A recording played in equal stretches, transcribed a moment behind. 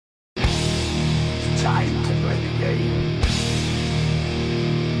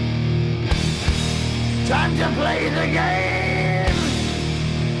time to play the game!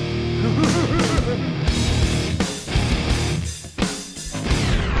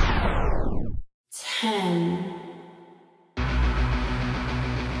 10.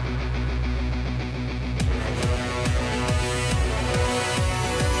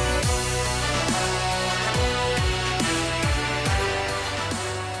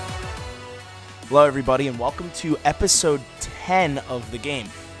 Hello, everybody, and welcome to episode 10 of the game.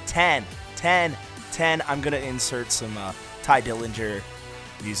 10. I'm going to insert some Ty Dillinger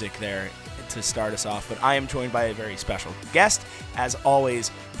music there to start us off, but I am joined by a very special guest. As always,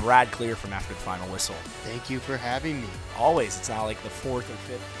 Brad Klier from After the Final Whistle. Thank you for having me. Always. It's now like the fourth or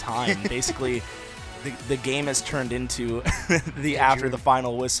fifth time. Basically, the game has turned into the After the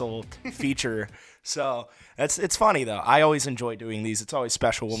Final Whistle feature. So it's funny, though. I always enjoy doing these. It's always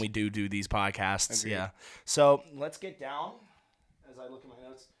special when we do these podcasts. Agreed. Yeah. So let's get down, as I look at my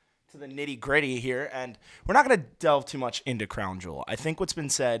notes, to the nitty-gritty here. And we're not going to delve too much into Crown Jewel. I think what's been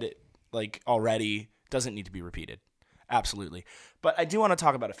said already doesn't need to be repeated. Absolutely. But I do want to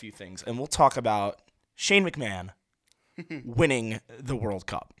talk about a few things. And we'll talk about Shane McMahon winning the World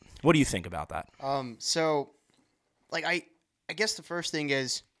Cup. What do you think about that? I guess the first thing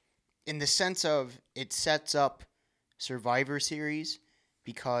is, in the sense of it sets up Survivor Series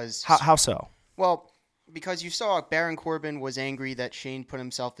because... How so? Well, because you saw Baron Corbin was angry that Shane put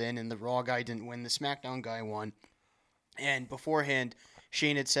himself in and the Raw guy didn't win, the SmackDown guy won. And beforehand,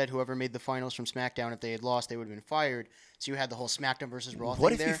 Shane had said whoever made the finals from SmackDown, if they had lost, they would have been fired. So you had the whole SmackDown versus Raw thing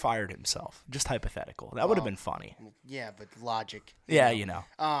What if there. he fired himself? Just hypothetical. That would have been funny. Yeah, but logic. You know.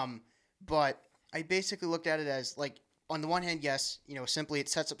 But I basically looked at it as, on the one hand, yes, simply it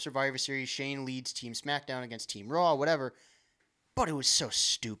sets up Survivor Series. Shane leads Team SmackDown against Team Raw, whatever. But it was so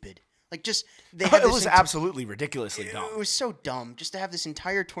stupid. It was absolutely ridiculously dumb. It was so dumb just to have this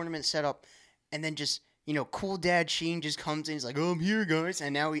entire tournament set up, and then just cool dad Shane just comes in. He's like, "Oh, I'm here, guys,"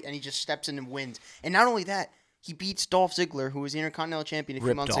 and now he just steps in and wins. And not only that, he beats Dolph Ziggler, who was the Intercontinental Champion a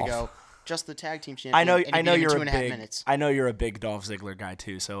few months ago. Just the tag team champion. I know you're 2.5 minutes. I know you're a big Dolph Ziggler guy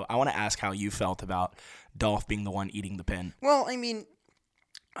too. So I want to ask how you felt about Dolph being the one eating the pin. Well, I mean,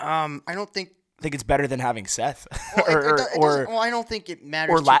 I don't think. I think it's better than having Seth. Well, I don't think it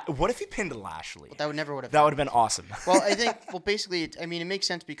matters. What if he pinned Lashley? Well, that would never would have. That would have been awesome. Well, I think. Well, basically, it makes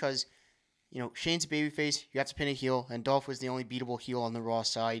sense because, Shane's a babyface. You have to pin a heel, and Dolph was the only beatable heel on the Raw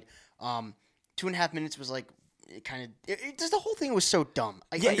side. 2.5 minutes was the whole thing was so dumb.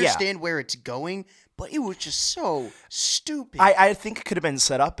 I understand where it's going, but it was just so stupid. I think it could have been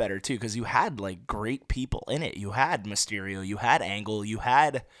set up better too, because you had great people in it. You had Mysterio, you had Angle, you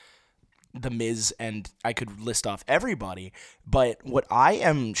had The Miz, and I could list off everybody. But what I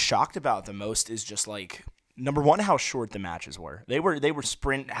am shocked about the most is just number one, how short the matches were. They were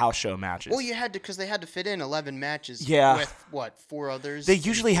sprint house show matches. Well, because they had to fit in 11 matches. Yeah. With 4 others. They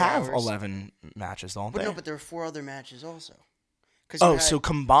usually have hours. 11 matches, don't they? No, but there were 4 other matches also. So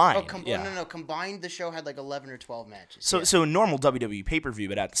combined. No. Combined, the show had 11 or 12 matches. So normal WWE pay-per-view,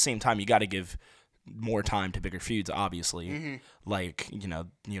 but at the same time, you got to give more time to bigger feuds, obviously.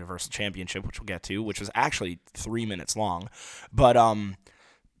 Mm-hmm. Universal Championship, which we'll get to, which was actually 3 minutes long. But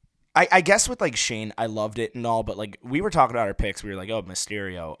I guess with Shane, I loved it and all, but we were talking about our picks. We were like, oh,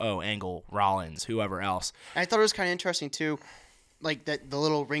 Mysterio, oh, Angle, Rollins, whoever else. And I thought it was kind of interesting too, that the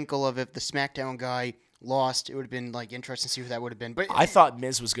little wrinkle of if the SmackDown guy lost, it would have been interesting to see who that would have been. But I thought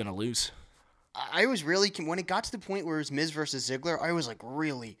Miz was gonna lose. I was really, when it got to the point where it was Miz versus Ziggler, I was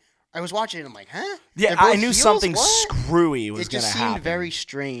I was watching it and I'm like, huh? Yeah, I knew something screwy was gonna happen. It just just seemed very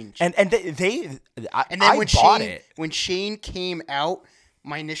strange. And then bought it. When Shane came out,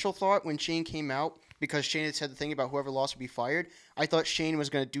 my initial thought when Shane came out, because Shane had said the thing about whoever lost would be fired, I thought Shane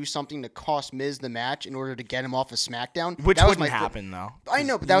was going to do something to cost Miz the match in order to get him off of SmackDown. Which wouldn't happen, though. I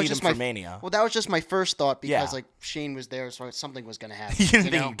know, but that was just my Mania. Well, that was just my first thought because Shane was there, so something was going to happen. You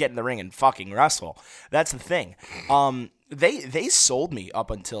didn't think he'd get in the ring and fucking wrestle. That's the thing. They sold me up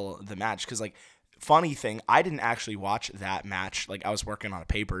until the match because funny thing, I didn't actually watch that match. I was working on a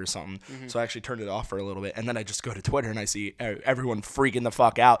paper or something, so I actually turned it off for a little bit, and then I just go to Twitter and I see everyone freaking the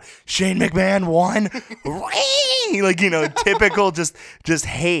fuck out. Shane McMahon won, typical just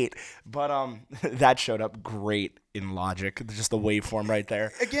hate. But that showed up great in Logic, just the waveform right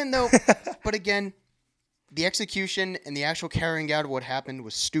there. Again, the execution and the actual carrying out of what happened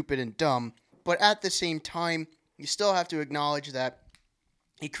was stupid and dumb. But at the same time, you still have to acknowledge that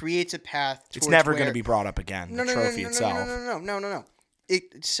it creates a path towards It's never going to be brought up again, the trophy itself. No.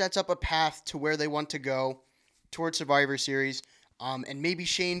 It sets up a path to where they want to go towards Survivor Series. And maybe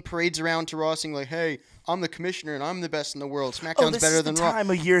Shane parades around to Raw saying like, "Hey, I'm the commissioner and I'm the best in the world. SmackDown's better than Raw." This is the time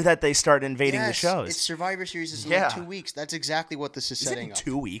of year that they start invading the shows. It's Survivor Series is in like 2 weeks. That's exactly what this is setting it up.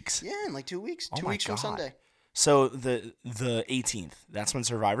 2 weeks? Yeah, in like 2 weeks. Oh 2 my weeks from God. Sunday. So the 18th, that's when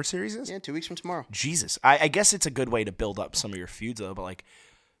Survivor Series is? Yeah, 2 weeks from tomorrow. Jesus. I guess it's a good way to build up some of your feuds, though. But, like,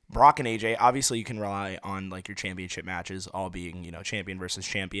 Brock and AJ, obviously you can rely on, like, your championship matches all being, champion versus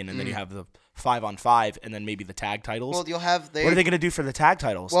champion. And then you have the 5-on-5 and then maybe the tag titles. Well, you'll have... What are they going to do for the tag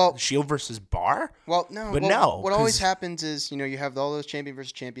titles? Well, Shield versus Bar? Well, no. But What always happens is, you have all those champion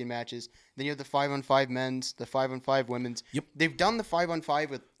versus champion matches. Then you have the 5-on-5 men's, the 5-on-5 women's. Yep. They've done the 5-on-5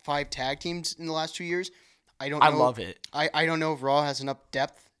 with 5 tag teams in the last 2 years. I love it. I don't know if Raw has enough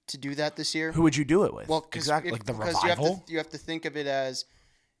depth to do that this year. Who would you do it with? Well, exactly, like the Revival? You have to think of it as,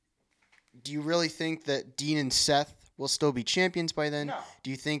 do you really think that Dean and Seth will still be champions by then? No. Do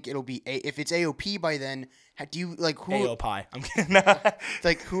you think it'll be if it's AOP by then? Do you like who? AOP. I'm kidding.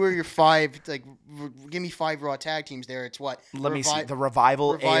 Like who are your 5? Like, give me 5 Raw tag teams there. It's what? Let me see. The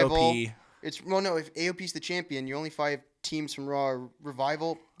Revival, AOP. If AOP's the champion, your only 5 teams from Raw are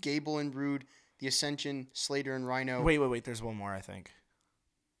Revival, Gable and Rude, The Ascension, Slater and Rhino. Wait. There's one more, I think.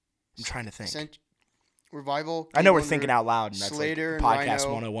 I'm trying to think. Revival. I know we're Gable and thinking Rude, out loud, and that's Slater like and podcast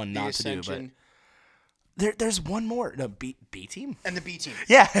Rhino, 101 not to do, Ascension, but there's one more. No, B team? and the B team.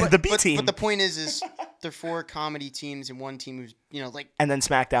 Yeah, the B team. But the point is they're 4 comedy teams and one team who's, like... And then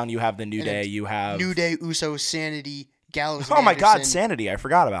SmackDown, you have the New Day, you have... New Day, Usos, Sanity, Gallows, and Oh my God, Anderson. Sanity. I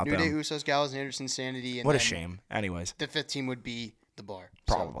forgot about New Day, them. Usos, Gallows, and Anderson, Sanity. And What a then shame. Anyways. The 5th team would be the Bar.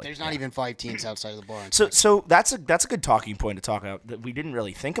 Probably, So there's not even 5 teams outside of the Bar. So that's a good talking point to talk about. That we didn't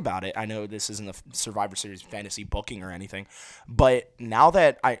really think about it. I know this isn't a Survivor Series fantasy booking or anything, but now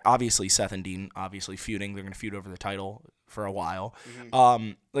that obviously Seth and Dean feuding, they're going to feud over the title for a while.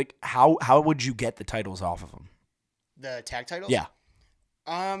 Mm-hmm. Like how would you get the titles off of them? The tag titles? Yeah.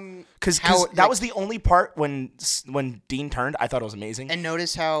 Because that was the only part when Dean turned, I thought it was amazing. And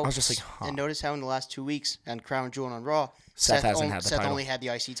notice how I was just like, huh. And notice how in the last 2 weeks on Crown Jewel and on Raw, Seth hasn't had the title. only had the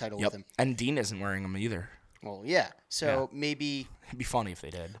IC title with him. And Dean isn't wearing them either. Well, yeah. So maybe It'd be funny if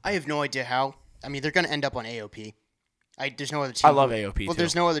they did. I have no idea how. I mean, they're going to end up on AOP. There's no other team. I love AOP. Well, too.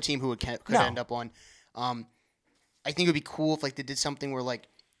 there's no other team who could end up on. I think it would be cool if they did something where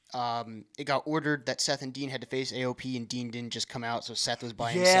it got ordered that Seth and Dean had to face AOP, and Dean didn't just come out, so Seth was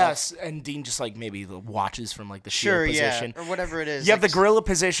by himself. Yes, and Dean just maybe watches from the shield position. Or whatever it is. You have the gorilla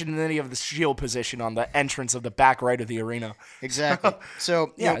position, and then you have the shield position on the entrance of the back right of the arena. Exactly.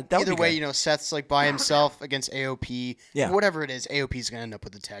 So either way, Seth's by himself against AOP. Yeah. Whatever it is, AOP's gonna end up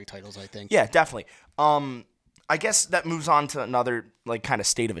with the tag titles, I think. Yeah, definitely. I guess that moves on to another kind of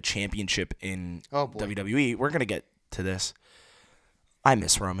state of a championship in WWE. We're gonna get to this. I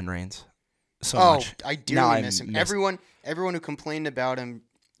miss Roman Reigns so much. I dearly miss him. Everyone who complained about him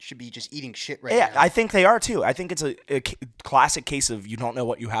should be just eating shit right now. Yeah, I think they are too. I think it's a classic case of you don't know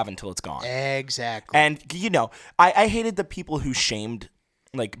what you have until it's gone. Exactly. And I hated the people who shamed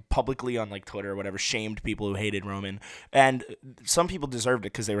publicly on Twitter or whatever, shamed people who hated Roman. And some people deserved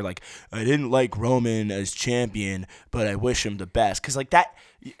it because they were like, I didn't like Roman as champion, but I wish him the best. Because that,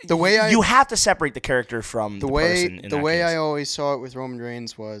 you have to separate the character from the person. In the that way case. I always saw it with Roman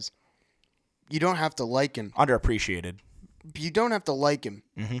Reigns was, you don't have to like him. Underappreciated. You don't have to like him.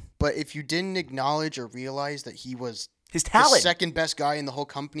 Mm-hmm. But if you didn't acknowledge or realize that he was his talent, the second best guy in the whole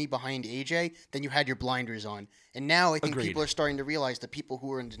company behind AJ, then you had your blinders on. And now I think people are starting to realize that people who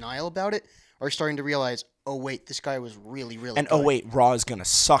were in denial about it are starting to realize, oh wait, this guy was really, really and good. Oh wait, Raw is gonna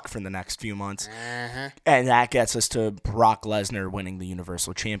suck for the next few months. Uh-huh. And that gets us to Brock Lesnar winning the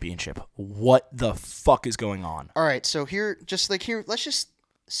Universal Championship. What the fuck is going on? All right, so let's just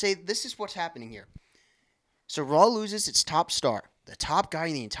say this is what's happening here. So Raw loses its top star, the top guy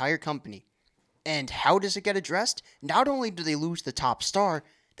in the entire company. And how does it get addressed? Not only do they lose the top star,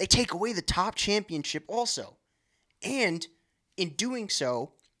 they take away the top championship also. And in doing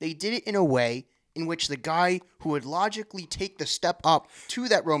so, they did it in a way in which the guy who would logically take the step up to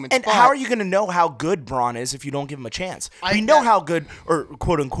that Roman spot... And how are you going to know how good Braun is if you don't give him a chance? We know how good, or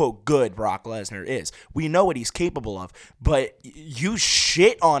quote-unquote good, Brock Lesnar is. We know what he's capable of. But you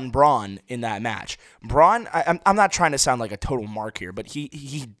shit on Braun in that match. Braun, I'm not trying to sound like a total mark here, but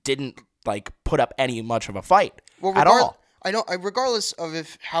he didn't put up any much of a fight at all. Regardless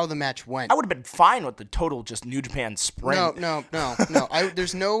of how the match went, I would have been fine with the total just New Japan sprint. No. There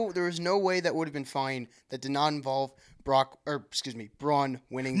was no way that would have been fine that did not involve Braun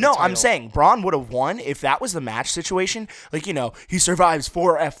winning the No, title. I'm saying Braun would have won if that was the match situation. Like, he survives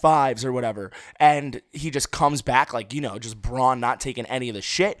 4 F5s or whatever, and he just comes back like, just Braun not taking any of the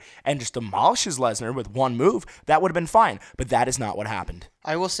shit and just demolishes Lesnar with one move. That would have been fine, but that is not what happened.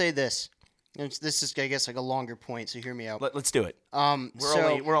 I will say this. This is, I guess, like a longer point, so hear me out. Let's do it.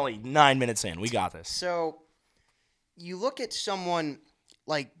 We're We're only 9 minutes in. We got this. So, you look at someone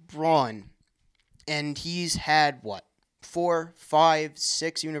like Braun, and he's had, 4, 5,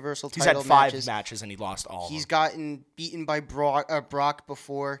 6 Universal He's title had 5 matches. matches and he lost all of them. He's gotten beaten by Brock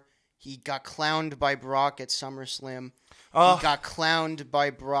before. He got clowned by Brock at SummerSlam. He got clowned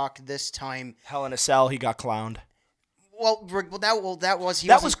by Brock this time. Hell in a Cell, he got clowned. That was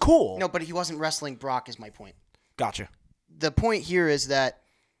That was cool. No, but he wasn't wrestling Brock. Is my point. Gotcha. The point here is that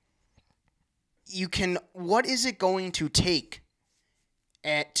what is it going to take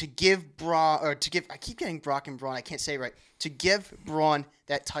to give Braun, I keep getting Brock and Braun, I can't say it right, to give Braun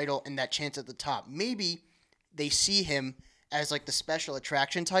that title and that chance at the top. Maybe they see him as like the special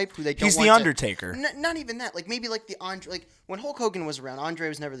attraction type who they don't He's want the to- Undertaker. Not even that. Like maybe like the Andre, like when Hulk Hogan was around, Andre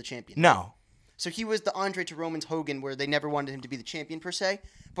was never the champion. No. So he was the Andre to Roman's Hogan, where they never wanted him to be the champion per se.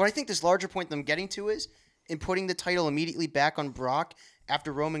 But I think this larger point that I'm getting to is in putting the title immediately back on Brock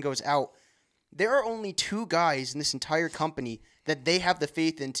after Roman goes out. There are only 2 guys in this entire company that they have the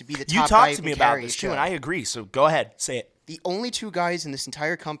faith in to be the top You guy talked who to can me about carry this a too, show. and I agree. So go ahead, say it. The only 2 guys in this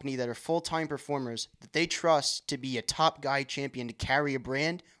entire company that are full-time performers that they trust to be a top guy champion to carry a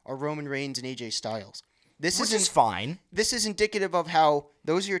brand are Roman Reigns and AJ Styles. Which is fine. This is indicative of how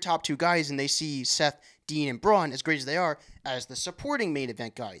those are your top 2 guys, and they see Seth, Dean, and Braun, as great as they are, as the supporting main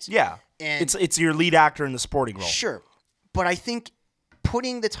event guys. Yeah. And It's your lead actor in the supporting role. Sure. But I think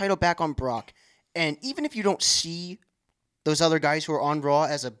putting the title back on Brock, and even if you don't see those other guys who are on Raw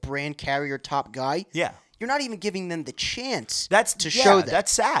as a brand carrier top guy, Yeah. you're not even giving them the chance to yeah, show that.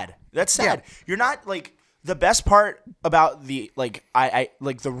 That's sad. That's sad. Yeah. You're not like the best part about the I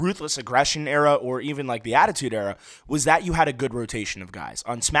like the ruthless aggression era or even like the attitude era was that you had a good rotation of guys.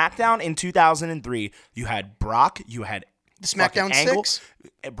 On SmackDown in 2003, you had Brock, you had The SmackDown fucking Angle, 6?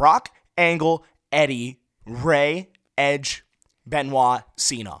 Brock, Angle, Eddie, Ray, Edge, Benoit,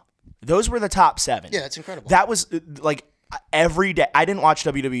 Cena. Those were the top 7. Yeah, that's incredible. That was like every day. I didn't watch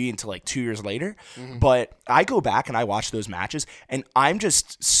WWE until like 2 years later, but I go back and I watch those matches, and I'm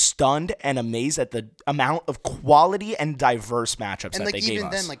just stunned and amazed at the amount of quality and diverse matchups and that like they gave even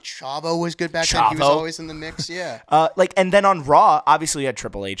us. then, like Chavo was good back then. He was Chavo. always in the mix. Yeah. And then on Raw, obviously you had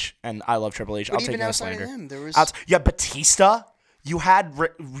Triple H, and I love Triple H. But I'll take even no outside of slander. him, there was You had Batista. You had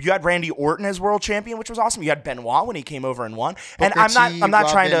Randy Orton as world champion, which was awesome. You had Benoit when he came over and won. And Booker I'm not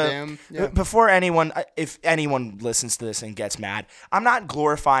T, trying Rob to Van Dam. Yeah. before anyone, if anyone listens to this and gets mad, I'm not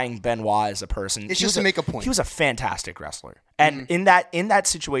glorifying Benoit as a person. It's He just was to make a point. He was a fantastic wrestler, and in that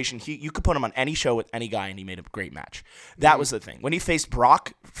situation, you could put him on any show with any guy, and he made a great match. That was the thing. When he faced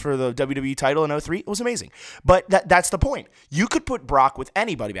Brock for the WWE title in 03, it was amazing. But that's the point. You could put Brock with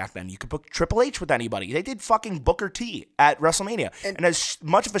anybody back then. You could put Triple H with anybody. They did fucking Booker T at WrestleMania, and as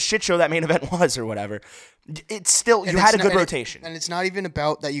much of a shit show that main event was or whatever, it's still you had a good rotation. And it's not even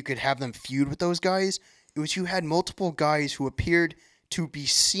about that you could have them feud with those guys. It was you had multiple guys who appeared to be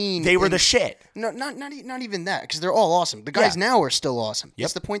seen. They were the shit. No, not even that, because they're all awesome. The guys now are still awesome. Yep.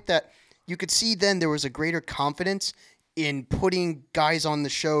 It's the point that you could see then there was a greater confidence in putting guys on the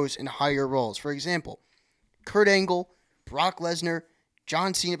shows in higher roles. For example, Kurt Angle, Brock Lesnar,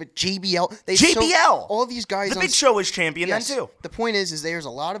 John Cena, but JBL. All these guys. The Big Show was champion Yes. then too. The point is there's a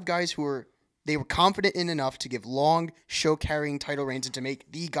lot of guys who were confident in enough to give long show carrying title reigns and to make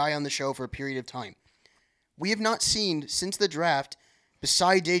the guy on the show for a period of time. We have not seen since the draft,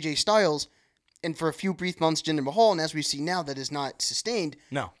 besides AJ Styles, and for a few brief months Jinder Mahal, and as we see now, that is not sustained.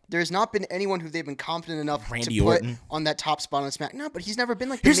 No. There has not been anyone who they've been confident enough Randy to put Orton. on that top spot on Smack. No, but he's never been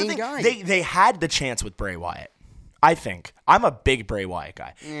like Here's the the main thing. guy. They had the chance with Bray Wyatt. I think. I'm a big Bray Wyatt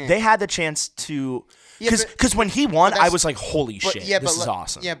guy. They had the chance to... Because when he won, I was like, holy shit, this is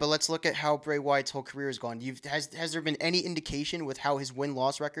awesome. Yeah, but let's look at how Bray Wyatt's whole career has gone. Has there been any indication with how his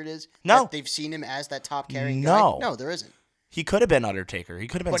win-loss record is? No. That they've seen him as that top carrying No. guy? No, there isn't. He could have been Undertaker. He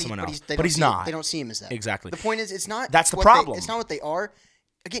could have been someone else. But he's not. They don't see him as that. Exactly. The point is, it's not... That's the what problem. It's not what they are.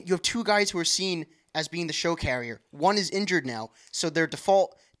 Again, you have 2 guys who are seen as being the show carrier. One is injured now, so their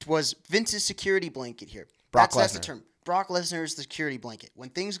default was Vince's security blanket here. Brock That's the Lesnar. term. Brock Lesnar is the security blanket. When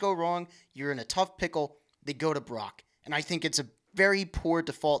things go wrong, you're in a tough pickle, they go to Brock. And I think it's a very poor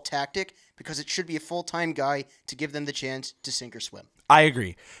default tactic because it should be a full-time guy to give them the chance to sink or swim. I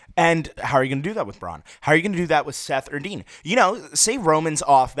agree. And how are you going to do that with Braun? How are you going to do that with Seth or Dean? Say Roman's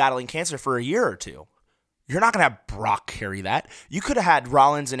off battling cancer for a year or two. You're not going to have Brock carry that. You could have had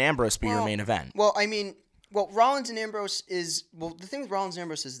Rollins and Ambrose be your main event. Well, I mean, Rollins and Ambrose is... Well, the thing with Rollins and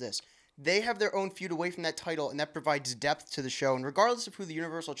Ambrose is this. They have their own feud away from that title, and that provides depth to the show. And regardless of who the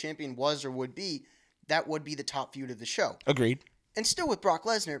Universal Champion was or would be, that would be the top feud of the show. Agreed. And still with Brock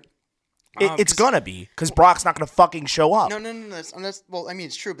Lesnar... It's going to be, because Brock's not going to fucking show up. No. That's, well, I mean,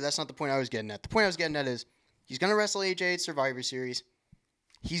 it's true, but that's not the point I was getting at. The point I was getting at is he's going to wrestle AJ at Survivor Series.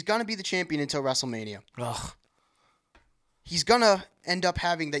 He's going to be the champion until WrestleMania. Ugh. He's going to end up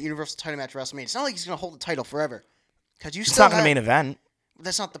having that Universal title match at WrestleMania. It's not like he's going to hold the title forever. It's not going to main event.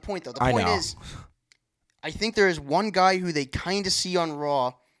 That's not the point, though. The point is, I think there is one guy who they kind of see on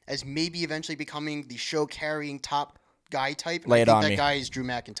Raw as maybe eventually becoming the show-carrying top guy type. Lay it on me. That guy is Drew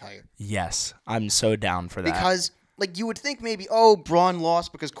McIntyre. Yes, I'm so down for that. Because, you would think maybe, Braun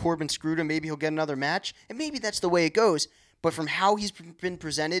lost because Corbin screwed him. Maybe he'll get another match. And maybe that's the way it goes. But from how he's been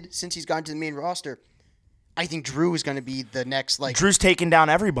presented since he's gotten to the main roster, I think Drew is going to be the next, Drew's taken down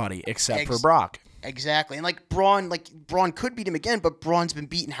everybody except for Brock. Exactly. And, Braun could beat him again, but Braun's been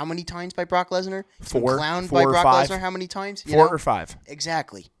beaten how many times by Brock Lesnar? Four by or Brock five. Lesnar how many times? Four or five.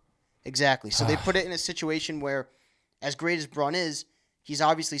 Exactly. So they put it in a situation where, as great as Braun is, he's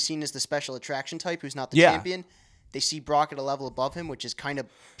obviously seen as the special attraction type who's not the champion. They see Brock at a level above him, which is kind of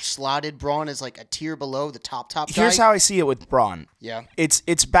slotted Braun as a tier below the top guy. Here's how I see it with Braun. Yeah.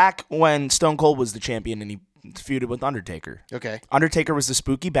 It's back when Stone Cold was the champion and he feuded with Undertaker. Okay. Undertaker was the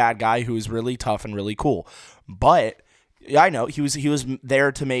spooky bad guy who was really tough and really cool. But I know he was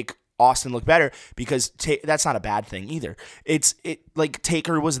there to make Austin look better because that's not a bad thing either.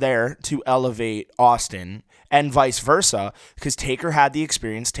 Taker was there to elevate Austin and vice versa because Taker had the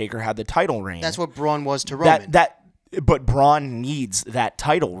experience, Taker had the title reign. That's what Braun was to Roman. But Braun needs that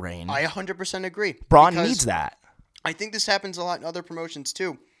title reign. I 100% agree. Braun needs that. I think this happens a lot in other promotions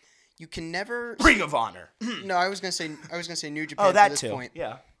too. You can never Ring of Honor. No, I was gonna say New Japan. Oh, that for this too. Point.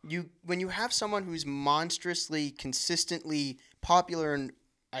 Yeah. When you have someone who's monstrously, consistently popular, and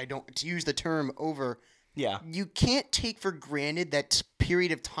to use the term over. Yeah. You can't take for granted that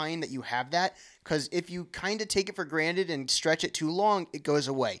period of time that you have that, because if you kind of take it for granted and stretch it too long, it goes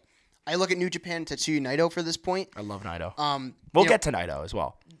away. I look at New Japan Tetsuya Naito for this point. I love Naito. We'll get to Naito as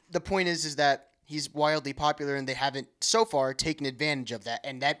well. The point is that he's wildly popular, and they haven't so far taken advantage of that,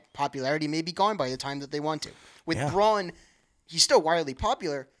 and that popularity may be gone by the time that they want to. With Braun, he's still wildly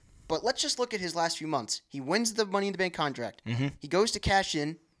popular, but let's just look at his last few months. He wins the Money in the Bank contract. Mm-hmm. He goes to cash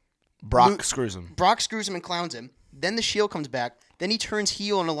in. Brock screws him. Brock screws him and clowns him. Then the Shield comes back. Then he turns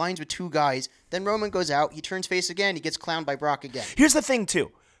heel and aligns with two guys. Then Roman goes out. He turns face again. He gets clowned by Brock again. Here's the thing,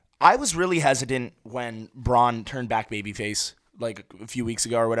 too. I was really hesitant when Braun turned back babyface a few weeks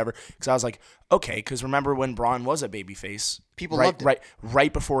ago or whatever, because I was like, okay, because remember when Braun was a babyface? People loved it.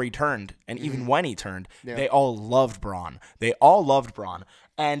 Right before he turned, and even when he turned, they all loved Braun.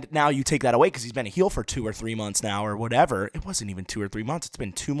 And now you take that away because he's been a heel for 2 or 3 months now or whatever. It wasn't even 2 or 3 months. It's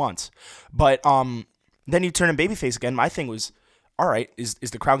been 2 months. But then you turn him babyface again. My thing was, all right, is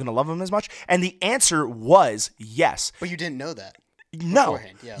the crowd going to love him as much? And the answer was yes. But you didn't know that. No,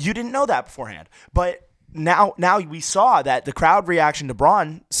 you didn't know that beforehand. But now we saw that the crowd reaction to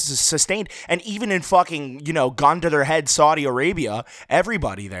Braun sustained. And even in fucking, gun to their head Saudi Arabia,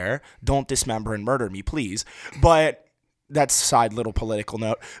 everybody there, don't dismember and murder me, please. But that's a side little political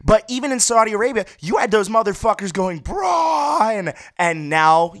note. But even in Saudi Arabia, you had those motherfuckers going, Braun! And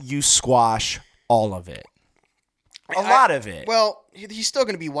now you squash all of it. A lot of it. Well, he's still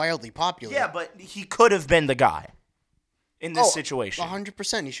going to be wildly popular. Yeah, but he could have been the guy in this situation.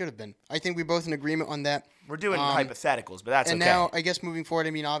 100%. He should have been. I think we're both in agreement on that. We're doing hypotheticals, but that's and okay. And now, I guess moving forward,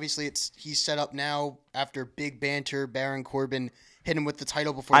 obviously he's set up now after big banter. Baron Corbin hit him with the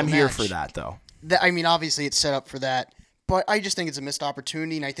title before the match. I'm here for that, though. Obviously it's set up for that. But I just think it's a missed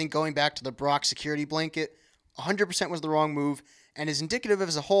opportunity, and I think going back to the Brock security blanket, 100% was the wrong move, and is indicative of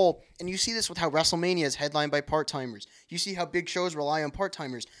as a whole, and you see this with how WrestleMania is headlined by part-timers. You see how big shows rely on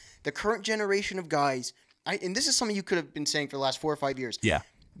part-timers. The current generation of guys, and this is something you could have been saying for the last 4 or 5 years. Yeah.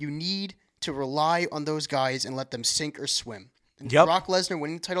 You need to rely on those guys and let them sink or swim. And yep. Brock Lesnar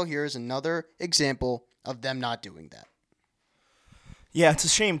winning the title here is another example of them not doing that. Yeah, it's a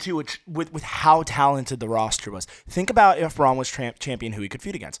shame, too, with how talented the roster was. Think about if Braun was champion, who he could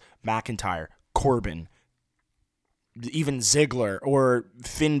feud against. McIntyre, Corbin, even Ziggler, or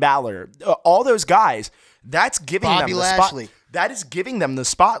Finn Balor. All those guys, that's giving Bobby them the Lashley. That is giving them the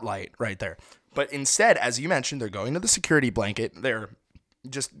spotlight right there. But instead, as you mentioned, they're going to the security blanket. They're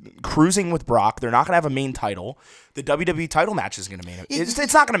just cruising with Brock. They're not going to have a main title. The WWE title match is going to main event.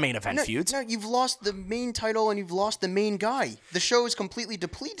 It's not going to main event feuds. No, you've lost the main title and you've lost the main guy. The show is completely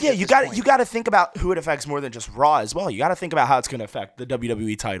depleted. Yeah, you got to think about who it affects more than just Raw as well. You got to think about how it's going to affect the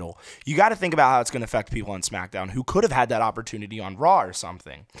WWE title. You got to think about how it's going to affect people on SmackDown who could have had that opportunity on Raw or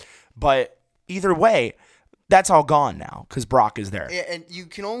something. But either way, that's all gone now because Brock is there. And you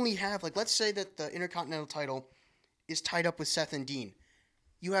can only have, like, let's say that the Intercontinental title is tied up with Seth and Dean.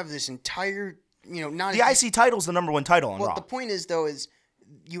 You have this entire, not... The IC title is the number one title on Raw. Well, the point is, though, is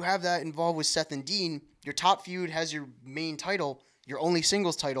you have that involved with Seth and Dean. Your top feud has your main title, your only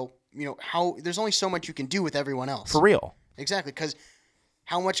singles title. There's only so much you can do with everyone else. For real. Exactly, because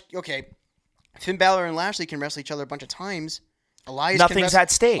Finn Balor and Lashley can wrestle each other a bunch of times. Nothing's at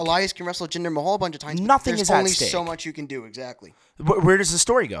stake. Elias can wrestle Jinder Mahal a bunch of times. Nothing is at stake. There's only so much you can do, exactly. Where does the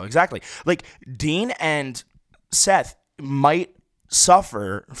story go? Exactly. Like, Dean and Seth might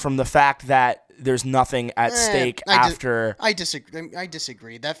suffer from the fact that there's nothing at stake after... I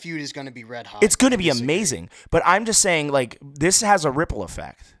disagree. That feud is going to be red hot. It's going to be amazing. But I'm just saying, like, this has a ripple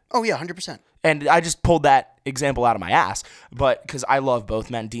effect. Oh, yeah, 100%. And I just pulled that example out of my ass, but because I love both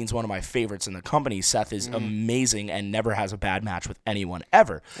men. Dean's one of my favorites in the company. Seth is amazing and never has a bad match with anyone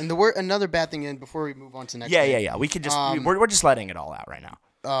ever. And another bad thing, and before we move on to next Yeah. We could just we're just letting it all out right now.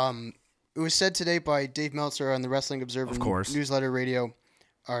 It was said today by Dave Meltzer on the Wrestling Observer newsletter radio,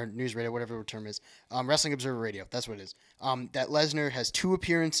 or news radio, whatever the term is. Wrestling Observer Radio, that's what it is. That Lesnar has 2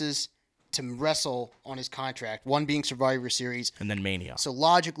 appearances to wrestle on his contract, one being Survivor Series. And then Mania. So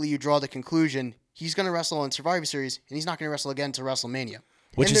logically, you draw the conclusion, he's going to wrestle on Survivor Series, and he's not going to wrestle again until WrestleMania.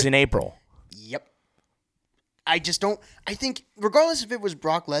 Which is in April. Yep. I think, regardless if it was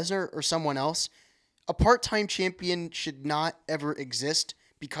Brock Lesnar or someone else, a part-time champion should not ever exist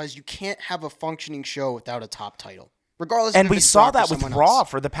because you can't have a functioning show without a top title. Regardless, and if we it's saw Brock that with or Raw else.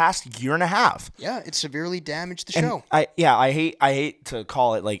 for the past year and a half. Yeah, it severely damaged the show. I hate to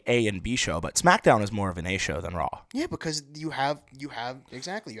call it like A and B show, but SmackDown is more of an A show than Raw. Yeah, because you have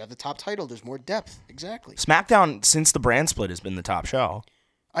the top title. There's more depth. Exactly. SmackDown since the brand split has been the top show.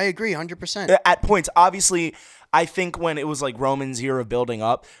 I agree 100%. At points, obviously, I think when it was like Roman's era building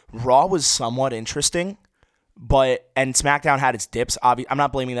up, Raw was somewhat interesting. And SmackDown had its dips. I'm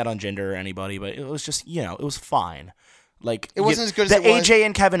not blaming that on Jinder or anybody, but it was just, it was fine. Like, it wasn't as good as the it was. AJ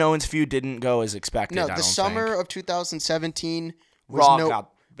and Kevin Owens feud didn't go as expected. No, the summer of 2017 was Raw got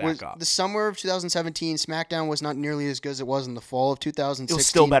back up. The summer of 2017, SmackDown was not nearly as good as it was in the fall of 2016. It was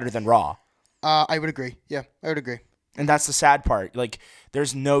still better than Raw. I would agree. Yeah, I would agree. And that's the sad part. Like,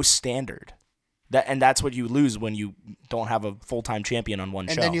 there's no standard. And that's what you lose when you don't have a full-time champion on one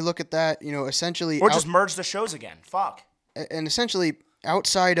show. And then you look at that, essentially... Or just merge the shows again. Fuck. And essentially,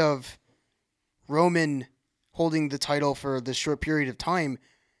 outside of Roman holding the title for this short period of time,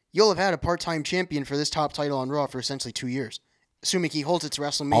 you'll have had a part-time champion for this top title on Raw for essentially 2 years. Assuming he holds it to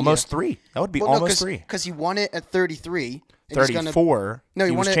WrestleMania. Almost 3. That would be almost 3. Because he won it at 33. 34,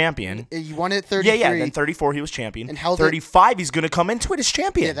 he was champion. He won it at 33. Yeah, then 34, he was champion. And held 35, he's going to come into it as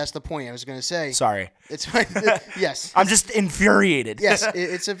champion. Yeah, that's the point I was going to say. Sorry. It's yes. I'm just infuriated. Yes,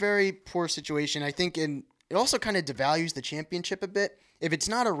 it's a very poor situation. I think it also kind of devalues the championship a bit. If it's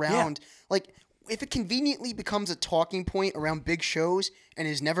not around, if it conveniently becomes a talking point around big shows and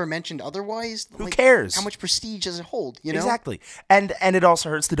is never mentioned otherwise, who cares? How much prestige does it hold? Exactly. And it also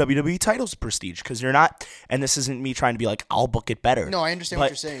hurts the WWE title's prestige because you're not. And this isn't me trying to be like, I'll book it better. No, I understand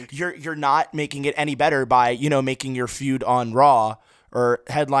what you're saying. You're not making it any better by making your feud on Raw or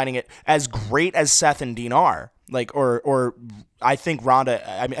headlining it as great as Seth and Dean are. Like or I think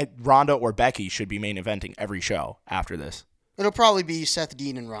Ronda or Becky should be main eventing every show after this. It'll probably be Seth,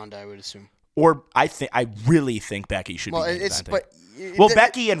 Dean, and Ronda, I would assume. Or I really think Becky should be main eventing.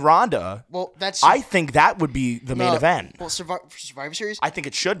 Becky and Ronda. Well, I think that would be the main event. Well, Survivor Series. I think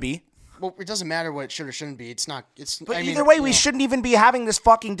it should be. Well, it doesn't matter what it should or shouldn't be. It's not. But either way, we shouldn't even be having this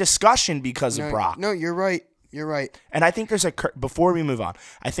fucking discussion because of Brock. No, you're right. You're right. And I think there's before we move on,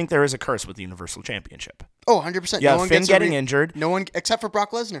 I think there is a curse with the Universal Championship. Oh, 100%. Yeah, Finn getting injured. No one except for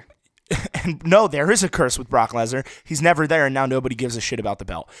Brock Lesnar. And no, there is a curse with Brock Lesnar. He's never there, and now nobody gives a shit about the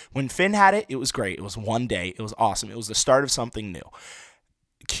belt. When Finn had it, it was great. It was one day. It was awesome. It was the start of something new.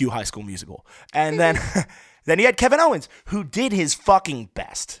 Cue High School Musical. And then then he had Kevin Owens, who did his fucking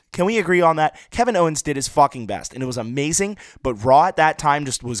best. Can we agree on that? Kevin Owens did his fucking best, and it was amazing. But Raw at that time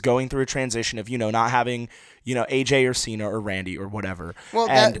just was going through a transition of, not having, AJ or Cena or Randy or whatever. Well,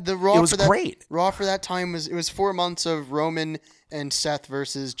 it was great. Raw for that time was 4 months of Roman and Seth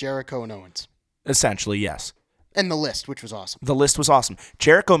versus Jericho and Owens. Essentially, yes. And the list, which was awesome. The list was awesome.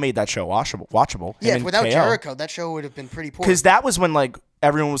 Jericho made that show watchable. Yeah, without Jericho, that show would have been pretty poor. Because that was when,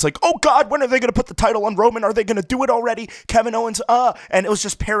 everyone was like, oh God, when are they going to put the title on Roman? Are they going to do it already? Kevin Owens, and it was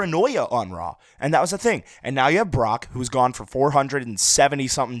just paranoia on Raw. And that was the thing. And now you have Brock, who's gone for 470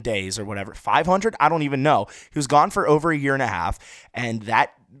 something days or whatever, 500? I don't even know. He was gone for over a year and a half, and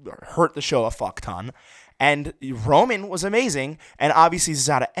that hurt the show a fuck ton. And Roman was amazing, and obviously this is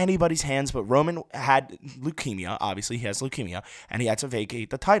out of anybody's hands, but Roman had leukemia. Obviously, he has leukemia, and he had to vacate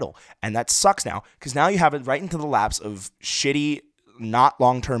the title. And that sucks now, because now you have it right into the laps of shitty, not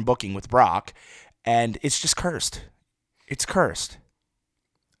long-term booking with Brock, and it's just cursed. It's cursed.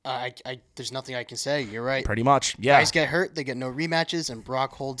 There's nothing I can say. You're right. Pretty much, yeah. Guys get hurt, they get no rematches, and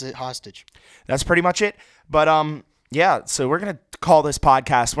Brock holds it hostage. That's pretty much it. But, yeah, so we're going to call this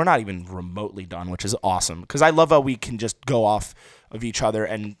podcast. We're not even remotely done, which is awesome, because I love how we can just go off of each other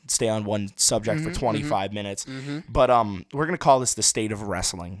and stay on one subject for 25 minutes. But we're going to call this the State of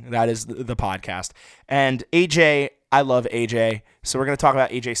Wrestling. That is the podcast. And AJ, I love AJ. So we're going to talk about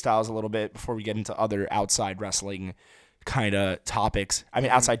AJ Styles a little bit before we get into other outside wrestling kind of topics. I mean,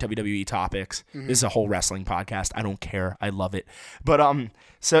 outside WWE topics. This is a whole wrestling podcast. I don't care. I love it. But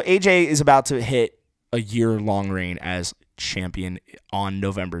so AJ is about to hit a year-long reign as champion on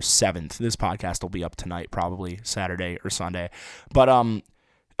November 7th. This podcast will be up tonight, probably Saturday or Sunday. But on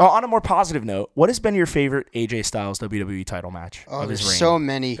a more positive note, what has been your favorite AJ Styles WWE title match of his reign? So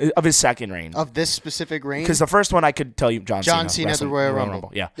many. Of his second reign. Of this specific reign? Because the first one I could tell you, John Cena, the Royal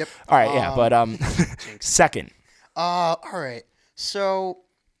Rumble. Yeah. Yep. All right, yeah. But second. All right. So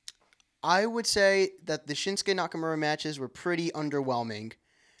I would say that the Shinsuke Nakamura matches were pretty underwhelming.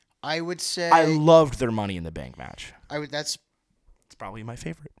 I would say I loved their Money in the Bank match. That's probably my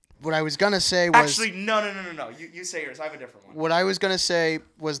favorite. What I was gonna say was actually no. You say yours. I have a different one. What I was gonna say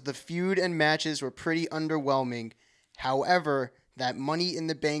was the feud and matches were pretty underwhelming. However, that Money in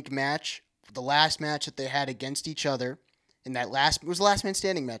the Bank match, the last match that they had against each other, it was the last man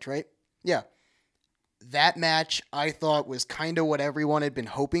standing match, right? Yeah. That match I thought was kind of what everyone had been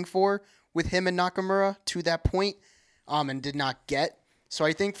hoping for with him and Nakamura to that point, and did not get. So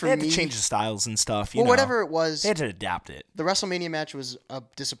I think for me, they had to change the styles and stuff. You know, whatever it was, they had to adapt it. The WrestleMania match was a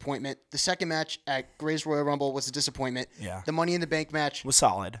disappointment. The second match at Gray's Royal Rumble was a disappointment. Yeah. The Money in the Bank match was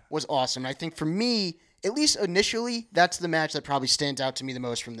solid. Was awesome. I think for me, at least initially, that's the match that probably stands out to me the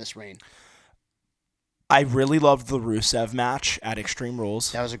most from this reign. I really loved the Rusev match at Extreme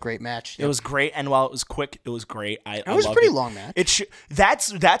Rules. That was a great match. Yep. It was great, and while it was quick, it was great. It was a pretty long match.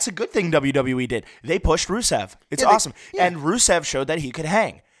 That's a good thing WWE did. They pushed Rusev. It's awesome. And Rusev showed that he could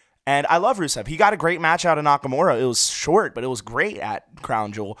hang. And I love Rusev. He got a great match out of Nakamura. It was short, but it was great at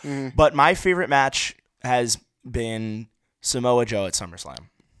Crown Jewel. But my favorite match has been Samoa Joe at SummerSlam.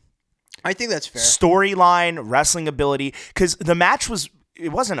 I think that's fair. Storyline, wrestling ability, because the match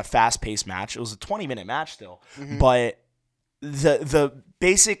it wasn't a fast-paced match. It was a 20-minute match still. But the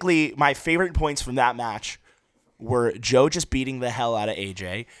basically my favorite points from that match were Joe just beating the hell out of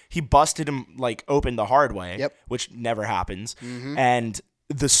AJ. He busted him open the hard way, which never happens. And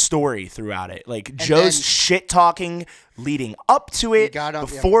the story throughout it, Joe's shit talking leading up to it,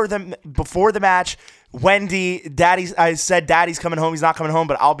 before the match. Wendy, I said Daddy's coming home. He's not coming home,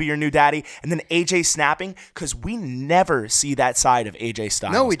 but I'll be your new daddy. And then AJ snapping, because we never see that side of AJ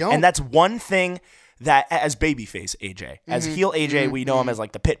Styles. No, we don't. And that's one thing that, as babyface AJ, as heel AJ, we know him as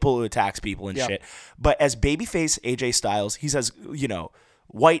the pit bull who attacks people and shit. But as babyface AJ Styles, he's as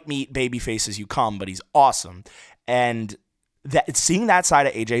white meat babyface as you come, but he's awesome. And seeing that side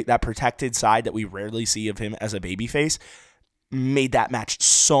of AJ, that protected side that we rarely see of him as a babyface, made that match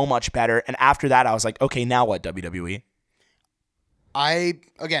so much better. And after that, I was like, okay, now what, WWE? I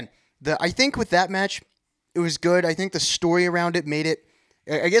think with that match, it was good. I think the story around it made it,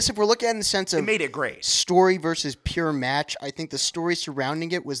 I guess if we're looking at it in the sense of it made it great. Story versus pure match, I think the story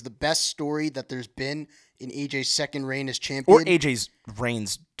surrounding it was the best story that there's been in AJ's second reign as champion. Or AJ's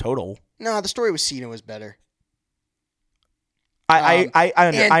reigns total. No, the story with Cena was better. I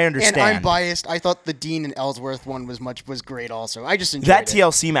understand. And I'm biased. I thought the Dean and Ellsworth one was great also. I just enjoyed that it.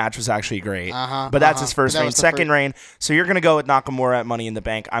 TLC match was actually great. But that's his first reign. Second reign. So you're going to go with Nakamura at Money in the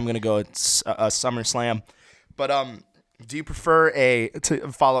Bank. I'm going to go with SummerSlam. But do you prefer a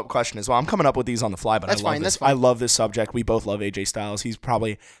follow-up question as well? I'm coming up with these on the fly, but that's I love fine, this. that's fine. I love this subject. We both love AJ Styles. He's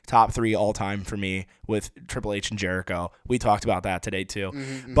probably top 3 all-time for me with Triple H and Jericho. We talked about that today too.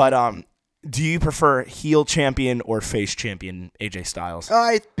 But do you prefer heel champion or face champion AJ Styles?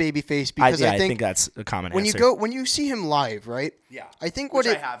 Babyface, because I think that's a common answer. When you see him live, right? Yeah. I think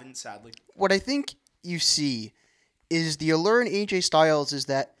I haven't, sadly. What I think you see is the allure in AJ Styles is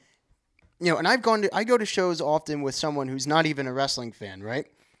that, and I go to shows often with someone who's not even a wrestling fan, right?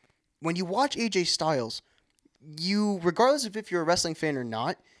 When you watch AJ Styles, regardless of if you're a wrestling fan or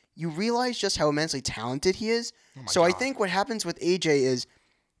not, you realize just how immensely talented he is. So I think what happens with AJ is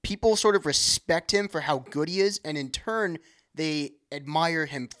people sort of respect him for how good he is, and in turn, they admire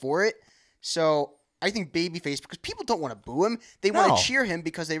him for it. So I think babyface, because people don't want to boo him, they want to cheer him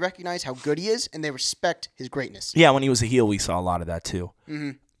because they recognize how good he is and they respect his greatness. Yeah, when he was a heel, we saw a lot of that too.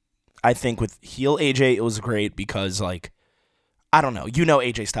 Mm-hmm. I think with heel AJ, it was great because, like, I don't know.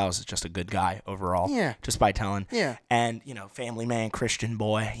 AJ Styles is just a good guy overall. Yeah. Just by telling. Yeah. And, family man, Christian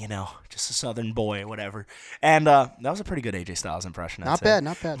boy, just a Southern boy, whatever. And that was a pretty good AJ Styles impression. Not bad.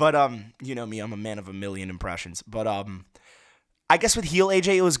 But, me, I'm a man of a million impressions. But, I guess with heel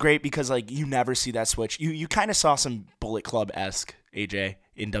AJ, it was great because, like, you never see that switch. You kind of saw some Bullet Club-esque AJ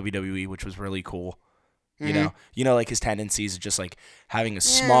in WWE, which was really cool. Mm-hmm. Like his tendencies of just like having a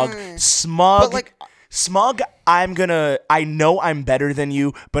smug, but like, I know I'm better than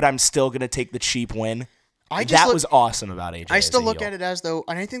you, but I'm still going to take the cheap win. Was awesome about AJ. I still look at it as though,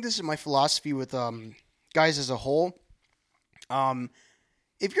 and I think this is my philosophy with guys as a whole.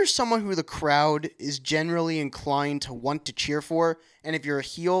 If you're someone who the crowd is generally inclined to want to cheer for, and if you're a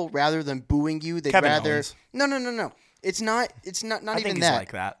heel, rather than booing you, they'd Kevin rather... Owens. No. It's not I even think that. He's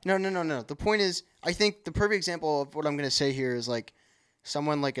like that. No. The point is, I think the perfect example of what I'm going to say here is like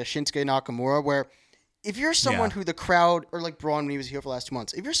someone like a Shinsuke Nakamura, where if you're someone who the crowd, or like Braun when he was here for the last 2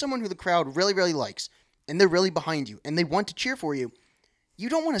 months, if you're someone who the crowd really, really likes, and they're really behind you, and they want to cheer for you, you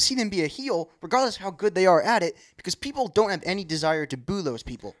don't want to see them be a heel, regardless of how good they are at it, because people don't have any desire to boo those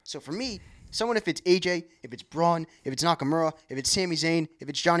people. So for me, someone, if it's AJ, if it's Braun, if it's Nakamura, if it's Sami Zayn, if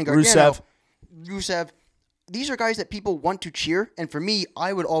it's Johnny Gargano, Rusev, these are guys that people want to cheer, and for me,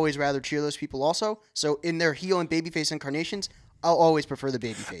 I would always rather cheer those people also. So in their heel and babyface incarnations, I'll always prefer the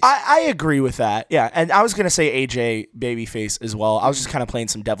babyface. I agree with that. Yeah, and I was going to say AJ babyface as well. I was just kind of playing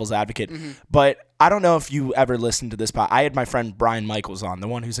some devil's advocate. Mm-hmm. But I don't know if you ever listened to this, but I had my friend Brian Michaels on, the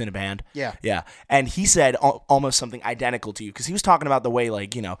one who's in a band. Yeah. Yeah. And he said almost something identical to you, because he was talking about the way,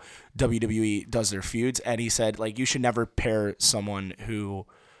 like, WWE does their feuds, and he said, like, you should never pair someone who...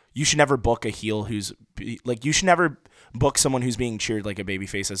 You should never book a heel who's... Like, you should never book someone who's being cheered like a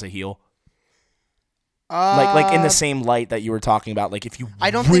babyface as a heel. Like in the same light that you were talking about, like if you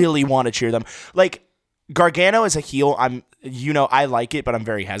really want to cheer them, like Gargano as a heel, I like it, but I'm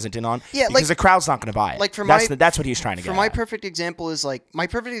very hesitant on because the crowd's not going to buy it. Like that's what he's trying to get. For my perfect example is my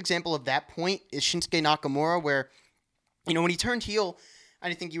perfect example of that point is Shinsuke Nakamura, where when he turned heel, and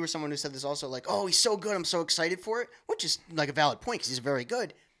I think you were someone who said this also, like, oh, he's so good, I'm so excited for it, which is like a valid point because he's very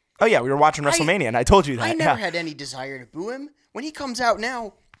good. Oh yeah, we were watching WrestleMania, and I told you that. I never had any desire to boo him. When he comes out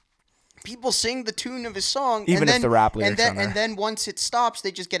now, people sing the tune of his song, even if the rap lyrics and then once it stops,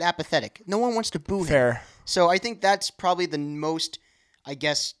 they just get apathetic. No one wants to boo him. Fair. So I think that's probably the most, I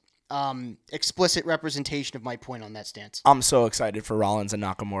guess, explicit representation of my point on that stance. I'm so excited for Rollins and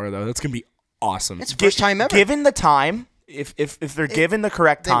Nakamura, though. That's gonna be awesome. It's the first time ever. Given the time, if they're given the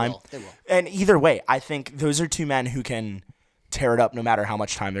correct time, they will. And either way, I think those are two men who can tear it up no matter how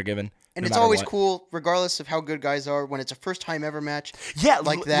much time they're given. And it's always cool, regardless of how good guys are, when it's a first time ever match. Yeah,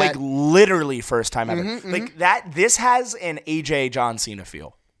 like that. Like literally first time ever. Mm-hmm, like that. This has an AJ John Cena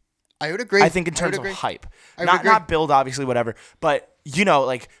feel. I would agree. I think in terms of hype, not build, obviously, whatever. But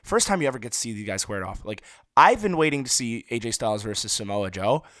like first time you ever get to see these guys squared off. Like I've been waiting to see AJ Styles versus Samoa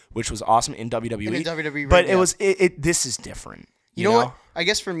Joe, which was awesome in WWE. In the WWE, but it was this is different. You know what? I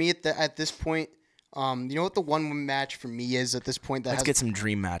guess for me at this point. You know what the one match for me is at this point? Let's get some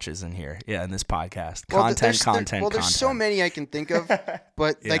dream matches in here. Yeah, in this podcast. Well, Content. There's so many I can think of,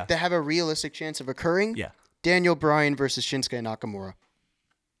 but like they have a realistic chance of occurring. Yeah. Daniel Bryan versus Shinsuke Nakamura.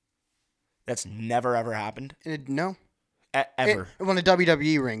 That's never ever happened. No. Ever. On a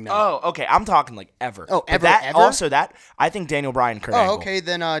WWE ring, no. Oh, okay. I'm talking like ever. Oh, ever. Also, I think Daniel Bryan, Kurt Angle. Oh, okay.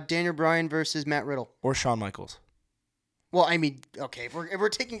 Then Daniel Bryan versus Matt Riddle or Shawn Michaels. Well, I mean, okay.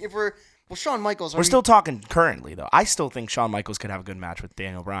 Well, Shawn Michaels. We're still talking currently, though. I still think Shawn Michaels could have a good match with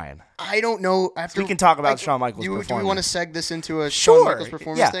Daniel Bryan. I don't know. We can talk about Shawn Michaels' performance. Do we want to seg this into a Shawn Michaels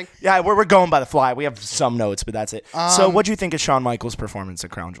performance thing? Yeah, we're going by the fly. We have some notes, but that's it. So what do you think of Shawn Michaels' performance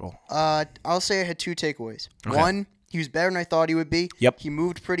at Crown Jewel? I'll say I had two takeaways. Okay. One, he was better than I thought he would be. Yep. He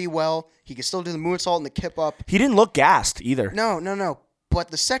moved pretty well. He could still do the moonsault and the kip up. He didn't look gassed either. No.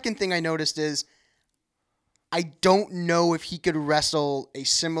 But the second thing I noticed is I don't know if he could wrestle a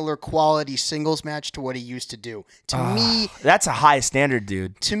similar quality singles match to what he used to do. To me... That's a high standard,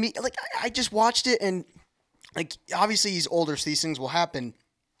 dude. To me, like, I just watched it, and, like, obviously he's older, so these things will happen.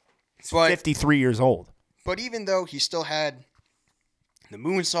 He's 53 years old. But even though he still had the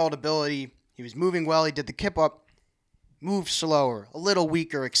moonsault ability, he was moving well, he did the kip up, moved slower, a little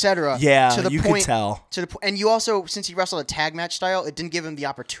weaker, etc. Yeah, to the you point, could tell. To the point, and you also, since he wrestled a tag match style, it didn't give him the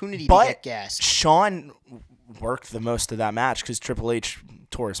opportunity to But get gassed. Shawn worked the most of that match because Triple H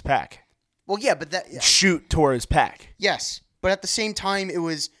tore his pec. Well, yeah, but that Tore his pec. yes, but at the same time, it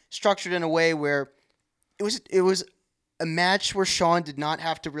was structured in a way where it was a match where Shawn did not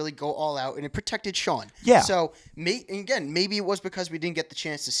have to really go all out, and it protected Shawn. Yeah. So, again, maybe it was because we didn't get the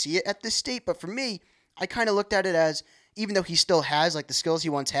chance to see it at this state, but for me, I kind of looked at it as, even though he still has like the skills he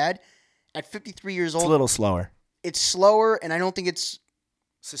once had, at 53 years old, It's a little slower. It's slower, and I don't think it's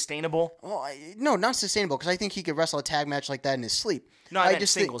Sustainable? well, no, not sustainable, because I think he could wrestle a tag match like that in his sleep. No, I meant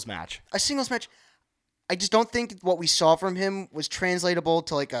just singles match. A singles match. I just don't think what we saw from him was translatable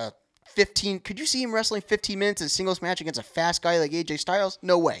to like a 15. Could you see him wrestling 15 minutes in a singles match against a fast guy like AJ Styles?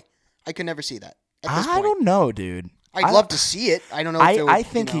 No way. I could never see that. At this I point. don't know, dude. I'd love to see it. I don't know. If it would, I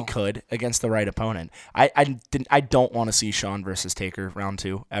think he could against the right opponent. I don't want to see Shawn versus Taker round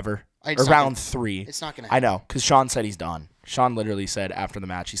 2 ever. Or round 3. It's not going to I happen. know, because Shawn said he's done. Shawn literally said after the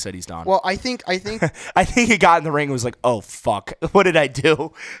match, he said he's done. Well, I think I think he got in the ring and was like, oh, fuck. What did I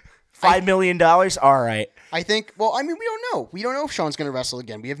do? $5 million? All right. I think, well, I mean, we don't know. We don't know if Shawn's going to wrestle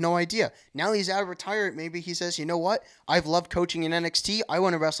again. We have no idea. Now he's out of retirement. Maybe he says, you know what? I've loved coaching in NXT. I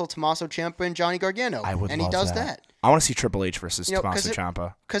want to wrestle Tommaso Ciampa and Johnny Gargano. I would and love he does that. I want to see Triple H versus Tommaso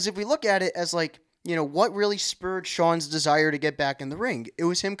Ciampa. Because if we look at it as like, what really spurred Shawn's desire to get back in the ring? It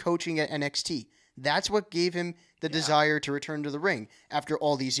was him coaching at NXT. That's what gave him the desire to return to the ring after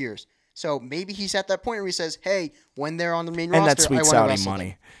all these years. So maybe he's at that point where he says, hey, when they're on the main roster, And that sweet I want to Saudi wrestle money.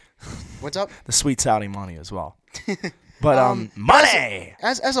 them. What's up? The sweet Saudi money as well. But money!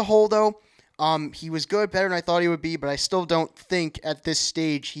 As a whole, though, he was good, better than I thought he would be, but I still don't think at this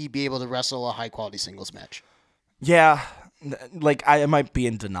stage he'd be able to wrestle a high-quality singles match. Yeah. Like, I might be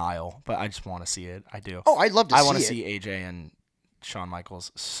in denial, but I just want to see it. I do. Oh, I'd love to see it. I want to see AJ and Shawn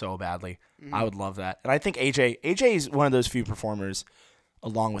Michaels so badly. Mm-hmm. I would love that. And I think AJ is one of those few performers,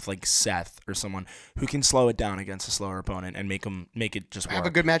 along with like Seth or someone, who can slow it down against a slower opponent and make it just work. Have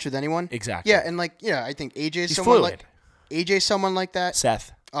a good match with anyone. Exactly. Yeah, and I think AJ is He's someone fluid. AJ's someone like that.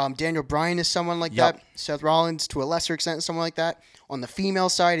 Seth. Daniel Bryan is someone like that. Seth Rollins, to a lesser extent, is someone like that. On the female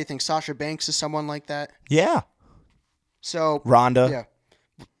side, I think Sasha Banks is someone like that. Yeah. So Ronda.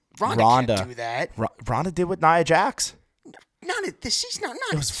 Yeah. Ronda can't do that. Ronda did with Nia Jax. Not at this. She's not.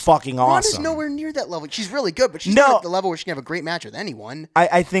 It was fucking awesome. Ronda's nowhere near that level. She's really good, but she's not at the level where she can have a great match with anyone.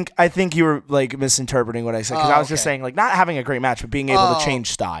 I think you were like misinterpreting what I said, because I was just saying like not having a great match, but being able to change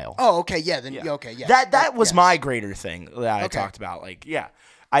style. Oh, okay, yeah, then okay, yeah. That was my greater thing that I talked about. Like,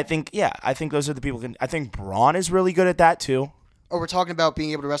 I think those are the people. I think Braun is really good at that too. Oh, we're talking about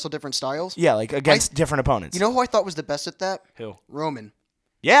being able to wrestle different styles? Yeah, like against different opponents. You know who I thought was the best at that? Who? Roman.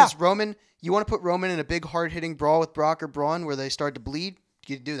 Yeah. Because Roman, you want to put Roman in a big, hard-hitting brawl with Brock or Braun where they start to bleed?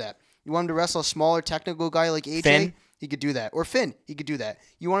 You could do that. You want him to wrestle a smaller, technical guy like AJ? Finn? He could do that. Or Finn, he could do that.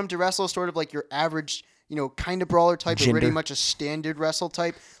 You want him to wrestle sort of like your average, kind of brawler type, but pretty much a standard wrestle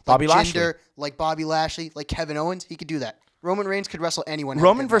type. Like Bobby Lashley. Like Bobby Lashley, like Kevin Owens, he could do that. Roman Reigns could wrestle anyone.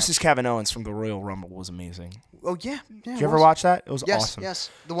 Roman versus Kevin Owens from the Royal Rumble was amazing. Oh, yeah. Did you ever watch that? It was awesome.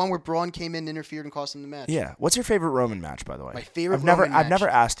 Yes. The one where Braun came in, interfered, and cost him the match. Yeah. What's your favorite Roman match, by the way? My favorite I've Roman match? never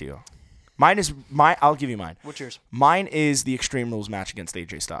asked you. I'll give you mine. What's yours? Mine is the Extreme Rules match against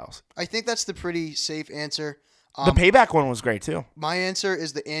AJ Styles. I think that's the pretty safe answer. The Payback one was great, too. My answer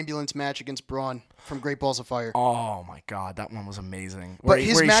is the ambulance match against Braun from Great Balls of Fire. Oh, my God. That one was amazing. But Where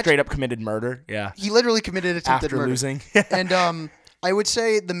his he match, straight up committed murder. Yeah. He literally committed attempted murder. After losing. And I would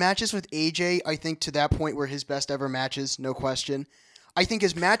say the matches with AJ, I think to that point were his best ever matches, no question. I think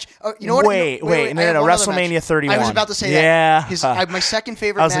his match. You know what? Wait. No, WrestleMania 31. I was about to say that. Yeah. My second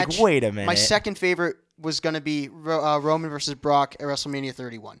favorite match. I was like, wait a minute. My second favorite was going to be Roman versus Brock at WrestleMania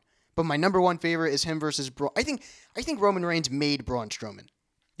 31. But my number one favorite is him versus Braun. I think Roman Reigns made Braun Strowman.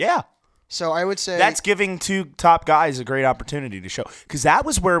 Yeah. So I would say that's giving two top guys a great opportunity to show, because that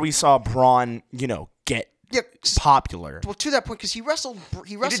was where we saw Braun, get popular. Well, to that point, because he wrestled.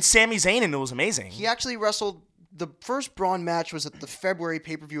 He did Sami Zayn, and it was amazing. He actually wrestled. The first Braun match was at the February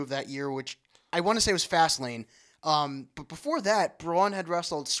pay-per-view of that year, which I want to say was Fastlane. But before that, Braun had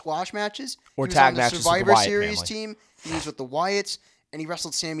wrestled squash matches. Or he was tag on the matches Survivor with the Wyatt Series family. team. He was with the Wyatts, and he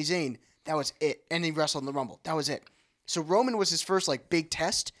wrestled Sami Zayn. That was it. And he wrestled in the Rumble. That was it. So Roman was his first big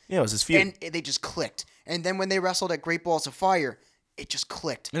test. Yeah, it was his feud. And they just clicked. And then when they wrestled at Great Balls of Fire, it just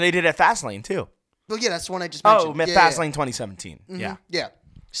clicked. And they did it at Fastlane, too. Well, yeah, that's the one I just mentioned. Oh, Fastlane 2017. Mm-hmm. Yeah. Yeah.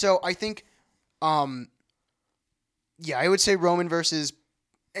 So I think, I would say Roman versus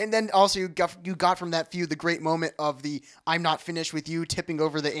And then also you got from that feud the great moment of the "I'm not finished with you" tipping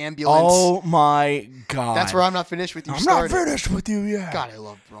over the ambulance. Oh my God. That's where "I'm not finished with you" I'm started. not finished with you yet. God, I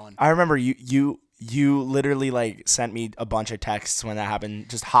love Braun. I remember you literally like sent me a bunch of texts when that happened,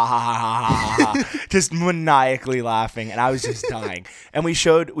 just ha ha ha ha ha ha, ha, just maniacally laughing, and I was just dying. And we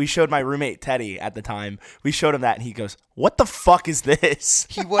showed my roommate Teddy at the time. We showed him that, and he goes, "What the fuck is this?"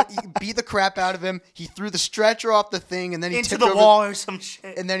 He beat the crap out of him. He threw the stretcher off the thing, and then he Into tipped the over, wall or some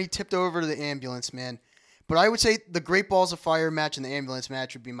shit. and then he tipped over to the ambulance, man. But I would say the Great Balls of Fire match and the ambulance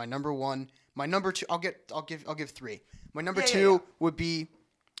match would be my number one. My number two, I'll give three. My number two would be.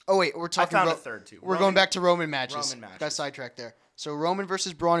 Oh wait, we're talking found about a third too. We're going back to Roman matches. Got sidetracked there. So Roman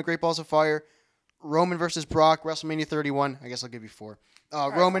versus Braun at Great Balls of Fire. Roman versus Brock, WrestleMania 31. I guess I'll give you 4.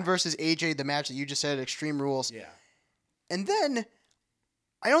 Roman versus AJ, the match that you just said, Extreme Rules. Yeah. And then,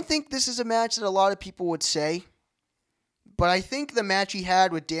 I don't think this is a match that a lot of people would say, but I think the match he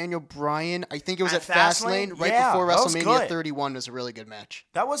had with Daniel Bryan, I think it was at Fastlane, right before WrestleMania 31, was a really good match.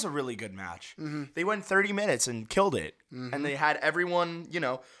 That was a really good match. Mm-hmm. They went 30 minutes and killed it. Mm-hmm. And they had everyone,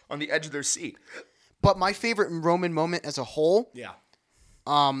 on the edge of their seat. But my favorite Roman moment as a whole,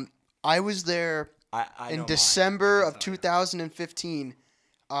 I was there in December of 2015.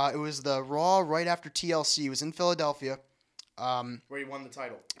 It was the Raw right after TLC. It was in Philadelphia. Where he won the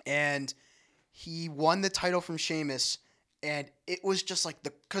title. And he won the title from Sheamus. And it was just like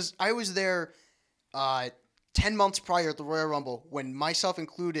because I was there 10 months prior at the Royal Rumble when myself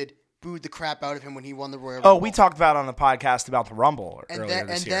included booed the crap out of him when he won the Royal Rumble. Oh, we talked about on the podcast about the Rumble earlier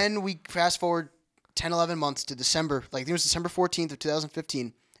this year. Then we fast forward 10, 11 months to December. Like, it was December 14th of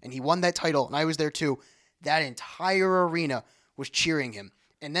 2015. And he won that title. And I was there too. That entire arena was cheering him.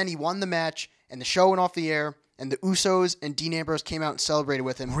 And then he won the match. And the show went off the air. And the Usos and Dean Ambrose came out and celebrated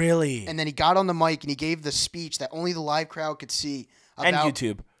with him. Really? And then he got on the mic and he gave the speech that only the live crowd could see. And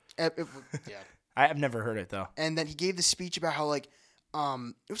YouTube. Yeah. I have never heard it, though. And then he gave the speech about how, like,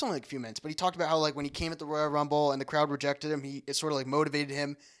 it was only like a few minutes, but he talked about how, like, when he came at the Royal Rumble and the crowd rejected him, it sort of, like, motivated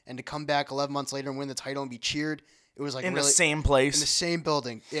him. And to come back 11 months later and win the title and be cheered, it was, like, in really... the same place? In the same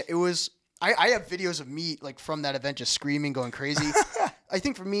building. It was... I have videos of me, like, from that event just screaming, going crazy. I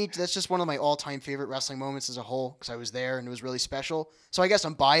think for me, that's just one of my all-time favorite wrestling moments as a whole because I was there and it was really special. So I guess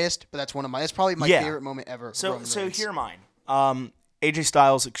I'm biased, but that's that's probably my favorite moment ever. So here are mine. AJ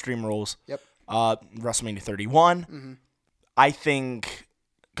Styles, Extreme Rules. Yep. WrestleMania 31. Mm-hmm. I think,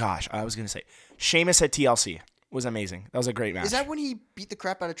 gosh, I was going to say, Sheamus at TLC was amazing. That was a great match. Is that when he beat the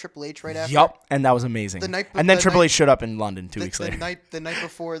crap out of Triple H right after? Yup, and that was amazing. And then Triple H showed up in London 2 weeks later. The night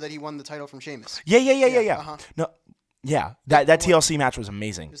before that he won the title from Sheamus. Yeah. Uh-huh. No, yeah, that TLC match was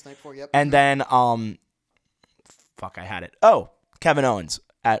amazing. This night before, yep. And then, I had it. Oh, Kevin Owens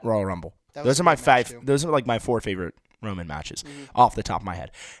at Royal Rumble. Those are my 5. Those are like my 4 favorite Roman matches off the top of my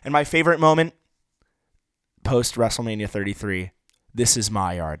head. And my favorite moment post WrestleMania 33. This is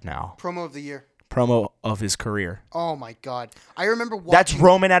my yard now. Promo of the year. Promo of his career. Oh my God! I remember watching. That's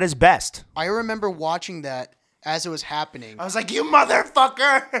Roman at his best. I remember watching that as it was happening. I was like, "You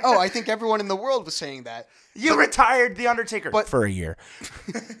motherfucker!" Oh, I think everyone in the world was saying that. You retired The Undertaker for a year.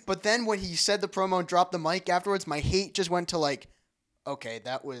 But then when he said the promo and dropped the mic afterwards, my hate just went to like, okay,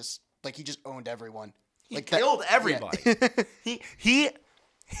 that was like he just owned everyone. He killed everybody. Yeah.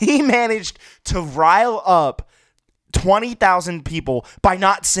 He managed to rile up 20,000 people by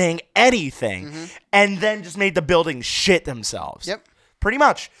not saying anything, and then just made the building shit themselves. Yep, pretty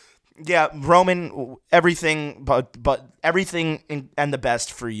much. Yeah, Roman, everything, but everything and the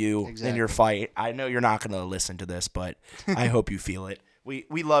best for you in your fight. I know you're not going to listen to this, but I hope you feel it.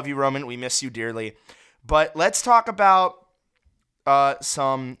 We love you, Roman. We miss you dearly. But let's talk about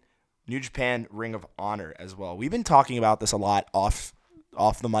some New Japan Ring of Honor as well. We've been talking about this a lot off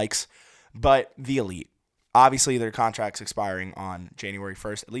the mics, but the Elite. Obviously, their contract's expiring on January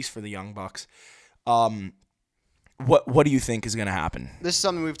 1st, at least for the Young Bucks. What do you think is going to happen? This is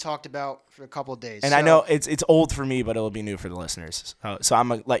something we've talked about for a couple of days. And I know it's old for me, but it'll be new for the listeners. So I'm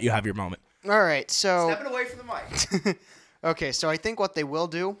going to let you have your moment. All right, so... Stepping away from the mic. Okay, so I think what they will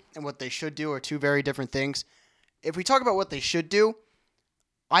do and what they should do are two very different things. If we talk about what they should do,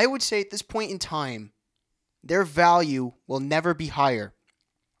 I would say at this point in time, their value will never be higher.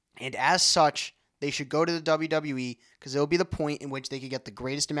 And as such... they should go to the WWE because it will be the point in which they could get the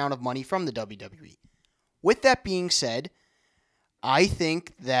greatest amount of money from the WWE. With that being said, I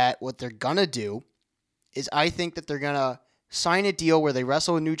think that what they're going to do is I think that they're going to sign a deal where they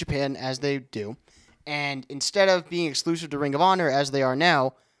wrestle in New Japan as they do. And instead of being exclusive to Ring of Honor as they are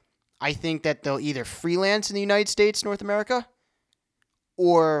now, I think that they'll either freelance in the United States, North America,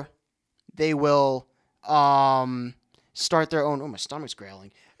 or they will... start their own. Oh, my stomach's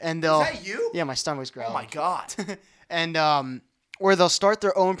growling. And they'll. Is that you? Yeah, my stomach's growling. Oh my God. And or they'll start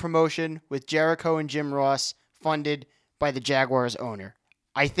their own promotion with Jericho and Jim Ross, funded by the Jaguars owner.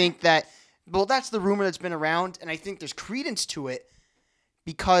 I think that. Well, that's the rumor that's been around, and I think there's credence to it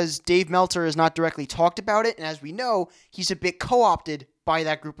because Dave Meltzer has not directly talked about it, and as we know, he's a bit co-opted by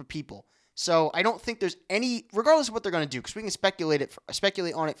that group of people. So I don't think there's any, regardless of what they're going to do, because we can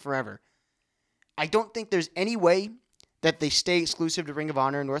speculate on it forever. I don't think there's any way that they stay exclusive to Ring of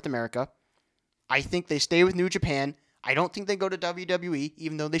Honor in North America. I think they stay with New Japan. I don't think they go to WWE,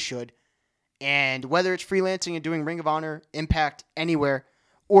 even though they should. And whether it's freelancing and doing Ring of Honor, Impact, anywhere,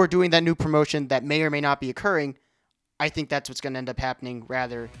 or doing that new promotion that may or may not be occurring, I think that's what's going to end up happening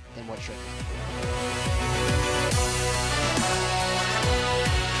rather than what should.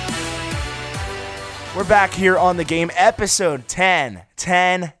 We're back here on the game, episode 10,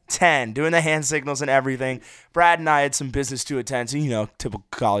 doing the hand signals and everything. Brad and I had some business to attend to, typical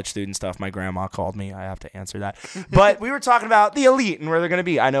college student stuff. My grandma called me. I have to answer that. But we were talking about the Elite and where they're going to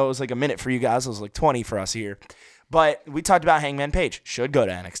be. I know it was like a minute for you guys. It was like 20 for us here. But we talked about Hangman Page. Should go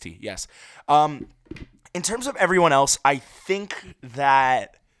to NXT, yes. In terms of everyone else, I think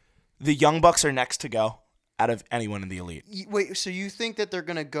that the Young Bucks are next to go out of anyone in the Elite. Wait, so you think that they're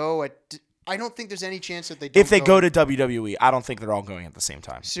going to go at... I don't think there's any chance that they don't. If they go to WWE, I don't think they're all going at the same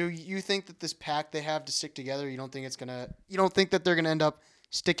time. So you think that this pack they have to stick together, you don't think that they're going to end up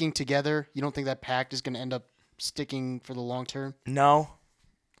sticking together? You don't think that pact is going to end up sticking for the long term? No.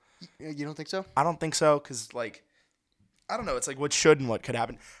 You don't think so? I don't think so cuz I don't know, it's like what should and what could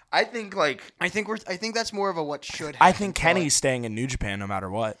happen. I think that's more of a what should happen. I think Kenny's staying in New Japan no matter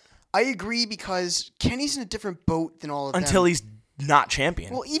what. I agree because Kenny's in a different boat than all of them. Until he's not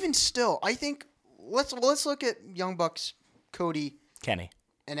champion. Well, even still, I think let's look at Young Bucks, Cody, Kenny,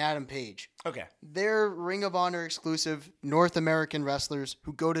 and Adam Page. Okay. They're Ring of Honor exclusive North American wrestlers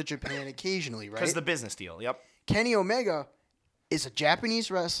who go to Japan occasionally, right? Because the business deal, yep. Kenny Omega is a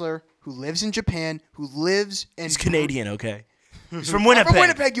Japanese wrestler who lives in Japan, who lives and... He's Canadian, okay? He's from Winnipeg. I'm from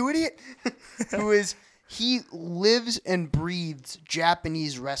Winnipeg, you idiot! He lives and breathes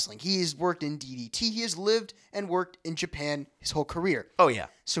Japanese wrestling. He has worked in DDT. He has lived and worked in Japan his whole career. Oh, yeah.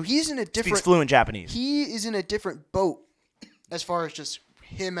 So he's in a different... Speaks fluent Japanese. He is in a different boat as far as just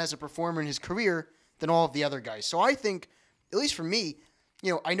him as a performer in his career than all of the other guys. So I think, at least for me,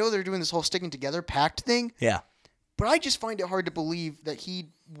 I know they're doing this whole sticking together pact thing. Yeah. But I just find it hard to believe that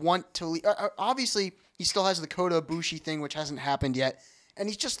he'd want to leave. Obviously, he still has the Kota Ibushi thing, which hasn't happened yet. And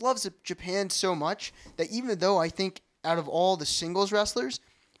he just loves Japan so much that even though I think out of all the singles wrestlers,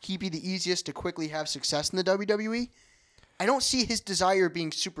 he'd be the easiest to quickly have success in the WWE, I don't see his desire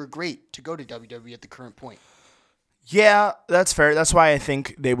being super great to go to WWE at the current point. Yeah, that's fair. That's why I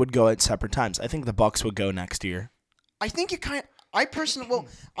think they would go at separate times. I think the Bucks would go next year. I think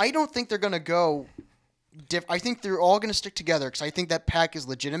I don't think they're going to go... I think they're all going to stick together because I think that pack is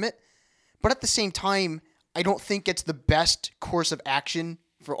legitimate. But at the same time, I don't think it's the best course of action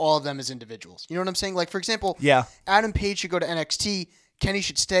for all of them as individuals. You know what I'm saying? Like, for example, Adam Page should go to NXT, Kenny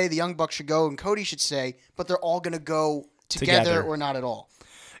should stay, the Young Bucks should go, and Cody should stay, but they're all going to go together or not at all.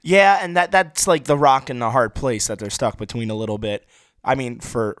 Yeah, and that's like the rock and the hard place that they're stuck between a little bit. I mean,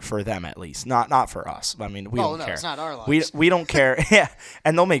 for them at least, not for us. I mean, we don't care. It's not our lives. We don't care. Yeah,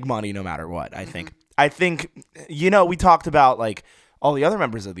 and they'll make money no matter what, I think. I think, we talked about, all the other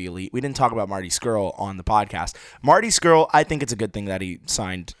members of the Elite. We didn't talk about Marty Scurll on the podcast. Marty Scurll, I think it's a good thing that he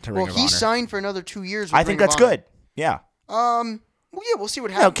signed to Ring of Honor. Well, he signed for another 2 years with I think that's good. Yeah. We'll see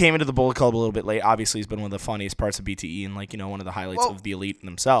what happens. Came into the Bullet Club a little bit late. Obviously, he's been one of the funniest parts of BTE and, one of the highlights of the Elite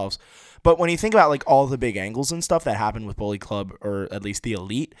themselves. But when you think about, all the big angles and stuff that happened with Bullet Club, or at least the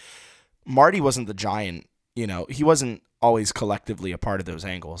Elite, Marty wasn't the giant, he wasn't always collectively a part of those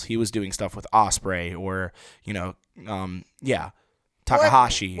angles. He was doing stuff with Ospreay or,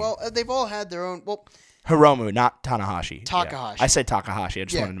 Takahashi. Well, they've all had their own... Well, Hiromu, not Tanahashi. Takahashi. Yeah. I said Takahashi. I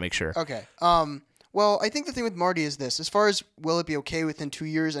just wanted to make sure. Okay. Well, I think the thing with Marty is this. As far as will it be okay within 2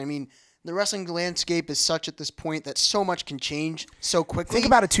 years, I mean, the wrestling landscape is such at this point that so much can change so quickly. Think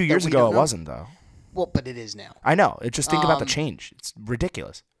about it 2 years ago. It wasn't, though. Well, but it is now. I know. Just think about the change. It's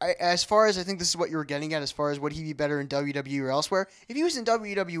ridiculous. As far as I think this is what you were getting at, as far as would he be better in WWE or elsewhere? If he was in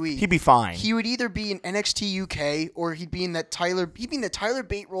WWE, he'd be fine. He would either be in NXT UK or he'd be in that Tyler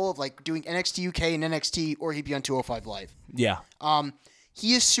Bate role of doing NXT UK and NXT, or he'd be on 205 Live. Yeah.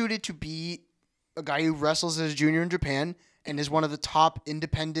 He is suited to be a guy who wrestles as a junior in Japan and is one of the top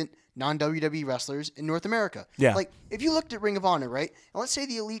independent non-WWE wrestlers in North America. Yeah. If you looked at Ring of Honor, right? And let's say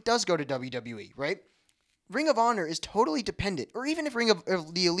the Elite does go to WWE, right? Ring of Honor is totally dependent, or even if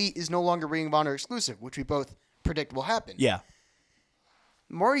the Elite is no longer Ring of Honor exclusive, which we both predict will happen. Yeah.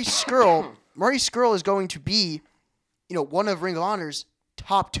 Marty Scurll is going to be, one of Ring of Honor's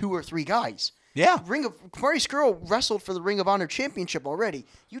top 2 or 3 guys. Yeah. Marty Scurll wrestled for the Ring of Honor championship already.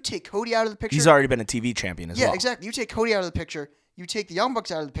 You take Cody out of the picture. He's already been a TV champion as well. Yeah, exactly. You take Cody out of the picture. You take the Young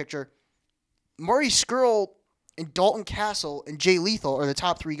Bucks out of the picture. Marty Scurll and Dalton Castle and Jay Lethal are the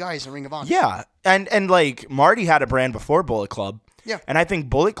top 3 guys in Ring of Honor. Yeah. And like Marty had a brand before Bullet Club. Yeah. And I think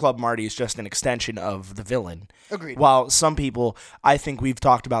Bullet Club Marty is just an extension of the villain. Agreed. While some people, I think we've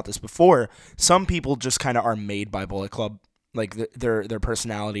talked about this before, some people just kind of are made by Bullet Club. Like their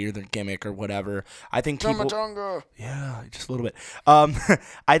personality or their gimmick or whatever. I think people, yeah, just a little bit.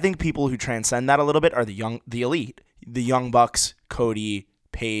 I think people who transcend that a little bit are the elite, the Young Bucks, Cody,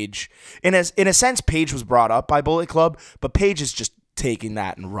 Page. In a sense, Page was brought up by Bullet Club, but Page is just taking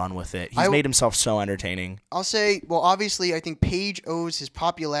that and run with it. He's made himself so entertaining. I'll say, well, obviously, I think Page owes his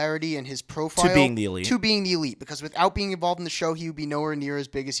popularity and his profile to being the elite. Because without being involved in the show, he would be nowhere near as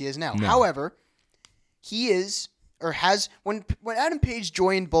big as he is now. No. However, he is. Or has when Adam Page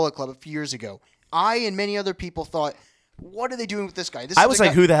joined Bullet Club a few years ago, I and many other people thought, what are they doing with this guy? I was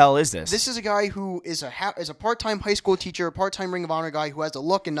like, who the hell is this? This is a guy who is a part-time high school teacher, a part-time Ring of Honor guy who has the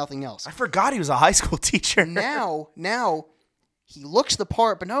look and nothing else. I forgot he was a high school teacher. Now he looks the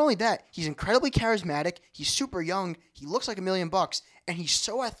part, but not only that, he's incredibly charismatic. He's super young. He looks like $1 million, and he's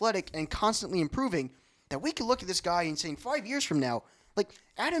so athletic and constantly improving that we could look at this guy and say, 5 years from now, like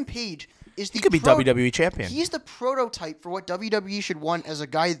Adam Page. He could be WWE champion. He's the prototype for what WWE should want as a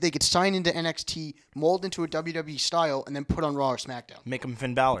guy that they could sign into NXT, mold into a WWE style, and then put on Raw or SmackDown. Make him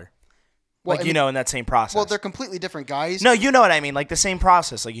Finn Balor. Well, in that same process. Well, they're completely different guys. No, you know what I mean. Like the same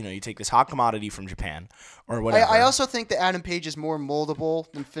process. Like, you take this hot commodity from Japan or whatever. I also think that Adam Page is more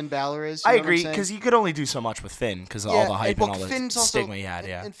moldable than Finn Balor is. I agree, because you could only do so much with Finn because of all the hype and all the stigma he had.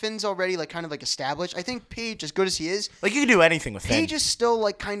 Yeah, and Finn's already kind of established. I think Page, as good as he is, like you can do anything with Finn. Page is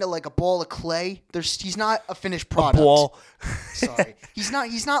still kind of like a ball of clay. He's not a finished product. A ball. Sorry, he's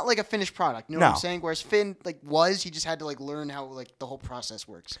not like a finished product. You know what I'm saying? Whereas Finn he just had to learn how the whole process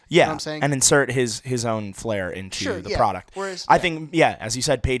works. Yeah, you know what I'm saying? And insert his own flair into the product. Whereas I think, as you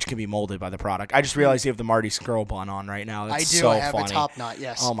said, Page can be molded by the product. I just realized you have the Marty Scurll bun on right now. That's I do. So I have funny. a top knot.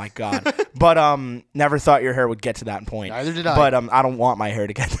 Yes. Oh my god. But never thought your hair would get to that point. Neither did I. But I don't want my hair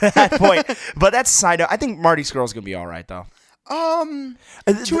to get to that point. But that's a side note. I think Marty Scurll's gonna be all right though.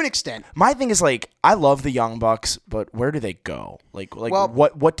 To an extent. My thing is I love the Young Bucks, but where do they go?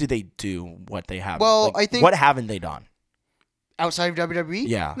 What do they do? What they have? Well, I think what haven't they done? Outside of WWE?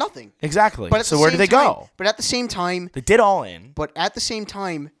 Yeah. Nothing. Exactly. But so where do they go? But at the same time... They did All In. But at the same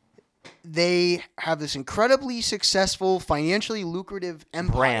time, they have this incredibly successful, financially lucrative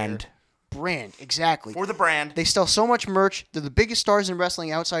empire. Brand, exactly. For the brand. They sell so much merch. They're the biggest stars in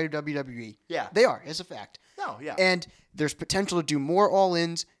wrestling outside of WWE. Yeah. They are, as a fact. No, yeah. And there's potential to do more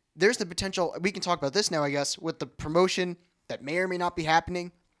All-Ins. There's the potential... We can talk about this now, I guess, with the promotion that may or may not be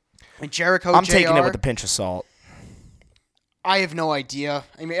happening. And Jericho, I'm taking it with a pinch of salt. I have no idea.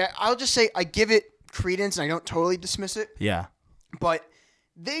 I mean, I'll just say I give it credence and I don't totally dismiss it. Yeah. But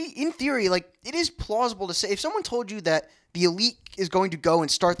in theory, it is plausible to say, if someone told you that the Elite is going to go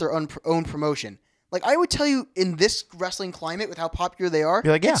and start their own promotion, I would tell you in this wrestling climate with how popular they are,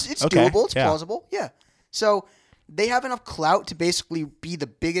 you're like, yeah, it's doable, it's plausible, yeah. So they have enough clout to basically be the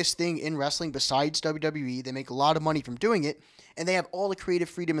biggest thing in wrestling besides WWE. They make a lot of money from doing it, and they have all the creative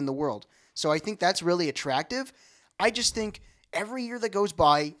freedom in the world. So I think that's really attractive. I just think every year that goes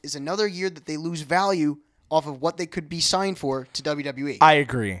by is another year that they lose value off of what they could be signed for to WWE. I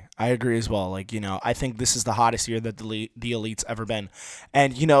agree as well. I think this is the hottest year that the Elite's ever been.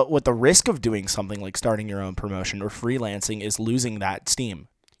 And, with the risk of doing something like starting your own promotion or freelancing is losing that steam.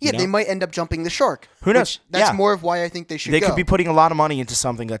 Yeah, they might end up jumping the shark. Who knows? That's more of why I think they should go. They could be putting a lot of money into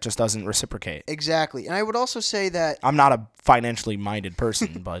something that just doesn't reciprocate. Exactly. And I would also say that... I'm not a financially minded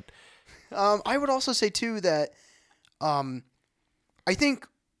person, but... I would also say, too, that... I think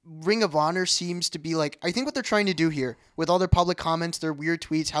Ring of Honor seems to be I think what they're trying to do here with all their public comments, their weird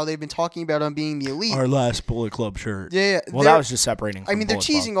tweets, how they've been talking about on being the Elite. Our last Bullet Club shirt. Yeah. Well, that was just separating. From they're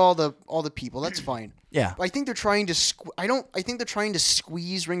teasing all the people. That's fine. Yeah. But I think they're trying to. I think they're trying to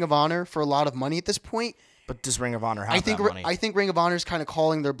squeeze Ring of Honor for a lot of money at this point. But does Ring of Honor have that money? I think Ring of Honor is kind of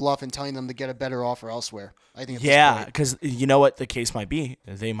calling their bluff and telling them to get a better offer elsewhere. I think. Because you know what the case might be.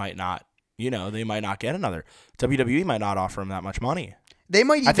 They might not. They might not get another. WWE might not offer them that much money. They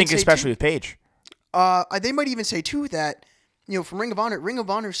might. Even I think, especially with Page. They might even say too that from Ring of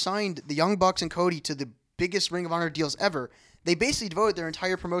Honor signed the Young Bucks and Cody to the biggest Ring of Honor deals ever. They basically devoted their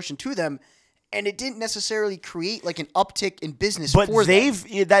entire promotion to them, and it didn't necessarily create like an uptick in business But for them.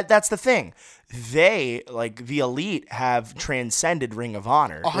 that's the thing. They, like the Elite, have transcended Ring of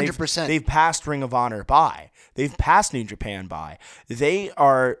Honor. 100%. They've passed Ring of Honor by. They've passed New Japan by. They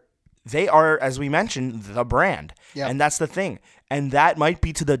are, as we mentioned, the brand. Yep. And that's the thing. And that might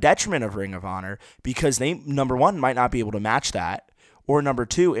be to the detriment of Ring of Honor because they, number one, might not be able to match that. Or number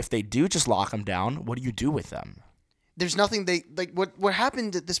two, if they do just lock them down, what do you do with them? There's nothing they like. What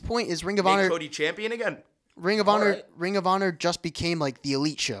happened at this point is Ring of Honor. Cody champion again. Ring of Honor. right. Ring of Honor just became like the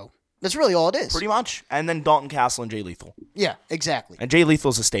Elite show. That's really all it is. Pretty much. And then Dalton Castle and Jay Lethal. Yeah, exactly. And Jay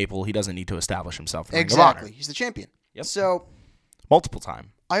Lethal's a staple. He doesn't need to establish himself in Ring of Exactly. Honor. He's the champion. Yep. So Multiple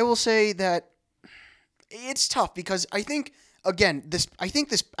time. I will say that it's tough because I think again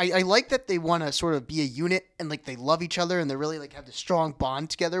I like that they want to sort of be a unit and like they love each other and they really like have this strong bond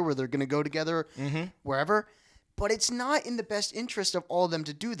together where they're going to go together wherever. But it's not in the best interest of all of them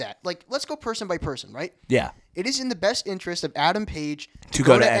to do that. Like, let's go person by person, right? Yeah. It is in the best interest of Adam Page To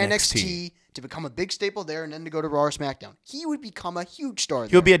go to NXT. to become a big staple there and then to go to Raw or SmackDown. He would become a huge star there.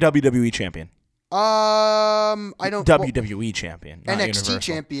 He'll be a WWE champion. I don't... WWE champion. Not NXT Universal.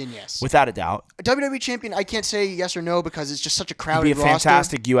 champion, yes. Without a doubt. WWE champion, I can't say yes or no because it's just such a He'll crowded be a roster.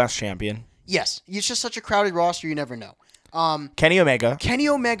 fantastic U.S. champion. Yes. It's just such a crowded roster, you never know. Kenny Omega. Kenny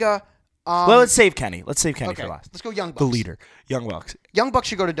Omega... well, let's save Kenny. Let's save Kenny okay, for last. let's go Young Bucks. The leader. Young Bucks. Young Bucks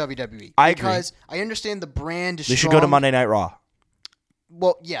should go to WWE. I agree. Because I understand the brand is They should strong. go to Monday Night Raw.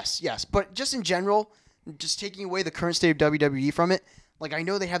 Well, yes. But just in general, just taking away the current state of WWE from it, like I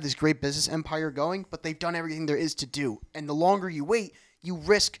know they have this great business empire going, but they've done everything there is to do. And the longer you wait, you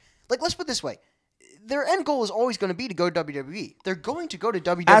risk... Like, let's put it this way. Their end goal is always going to be to go to WWE. They're going to go to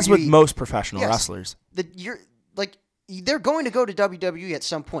WWE. As with most professional Yes. wrestlers. They're going to go to WWE at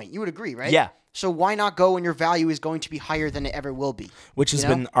some point. You would agree, right? Yeah. So why not go when your value is going to be higher than it ever will be? Which has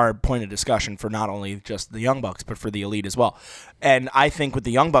been our point of discussion for not only just the Young Bucks, but for the Elite as well. And I think with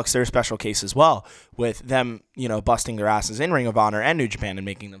the Young Bucks, they're a special case as well, with them, busting their asses in Ring of Honor and New Japan and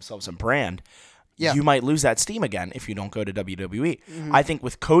making themselves a brand. Yeah. You might lose that steam again if you don't go to WWE. I think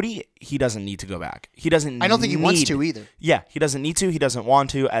with Cody, he doesn't need to go back. He doesn't I don't think he wants to either. Yeah, he doesn't need to. He doesn't want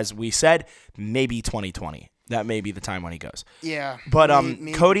to. As we said, maybe 2020. That may be the time when he goes. Yeah. But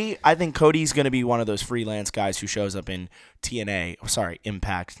maybe. Cody, I think Cody's going to be one of those freelance guys who shows up in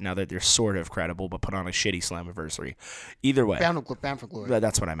Impact, now that they're sort of credible, but put on a shitty Slammiversary. Either way. Bound for Glory.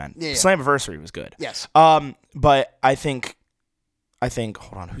 That's what I meant. Yeah. Slammiversary was good. Yes. But I think,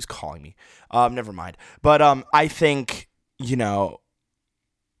 hold on, who's calling me? Never mind. But I think,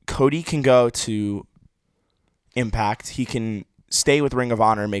 Cody can go to Impact. He can stay with Ring of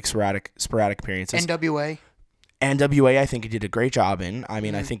Honor and make sporadic appearances. NWA, I think he did a great job in. I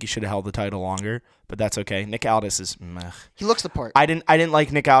mean, I think he should have held the title longer, but that's okay. Nick Aldis is meh. He looks the part. I didn't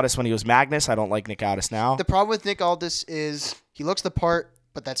like Nick Aldis when he was Magnus. I don't like Nick Aldis now. The problem with Nick Aldis is he looks the part,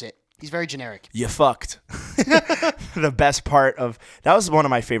 but that's it. He's very generic. You fucked. The best part of that was one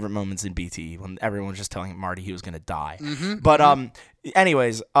of my favorite moments in BTE when everyone was just telling Marty he was gonna die. But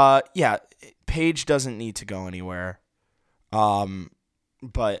anyways, yeah, Paige doesn't need to go anywhere.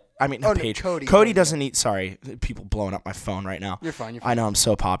 But I mean, Paige. Cody doesn't need. Sorry, people blowing up my phone right now. You're fine. I know I'm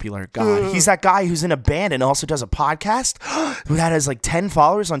so popular. God, he's that guy who's in a band and also does a podcast that has like 10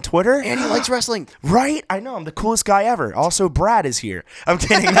 followers on Twitter. And he likes wrestling. Right? I know. I'm the coolest guy ever. Also, Brad is here. I'm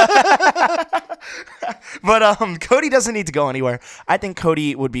kidding. But Cody doesn't need to go anywhere. I think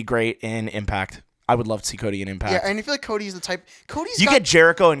Cody would be great in Impact. I would love to see Cody in Impact. Yeah, and I feel like Cody's the type. Get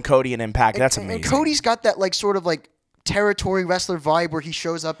Jericho and Cody in Impact. That's amazing. And Cody's got that like sort of like territory wrestler vibe where he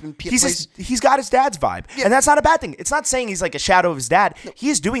shows up and he's got his dad's vibe, and that's not a bad thing. It's not saying he's like a shadow of his dad. He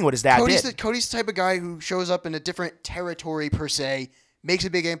is doing what his dad did. Cody's the type of guy who shows up in a different territory per se, makes a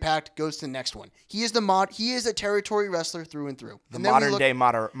big impact, goes to the next one. He is a territory wrestler through and through. The modern day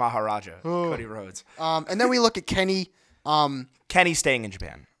Maharaja, Cody Rhodes. And then we look at Kenny. Kenny's staying in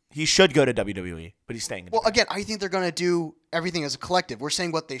Japan. He should go to WWE, but he's staying in Japan. Well, again, I think they're going to do everything as a collective. We're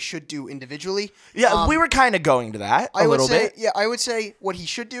saying what they should do individually. Yeah, we were kind of going to that a little bit. Yeah, I would say what he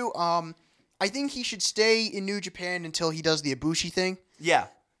should do. I think he should stay in New Japan until he does the Ibushi thing. Yeah,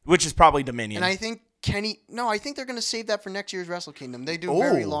 which is probably Dominion. And I think I think they're going to save that for next year's Wrestle Kingdom. They do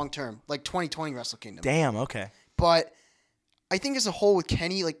very long term, like 2020 Wrestle Kingdom. Damn, okay. But I think as a whole with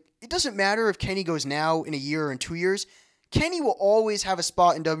Kenny, like it doesn't matter if Kenny goes now in a year or in 2 years. Kenny will always have a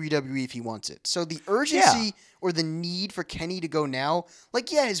spot in WWE if he wants it. So the urgency or the need for Kenny to go now,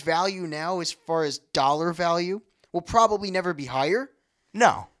 his value now as far as dollar value will probably never be higher.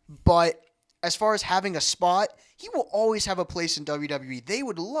 No. But as far as having a spot, he will always have a place in WWE. They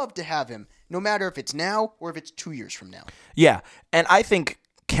would love to have him, no matter if it's now or if it's 2 years from now. Yeah, and I think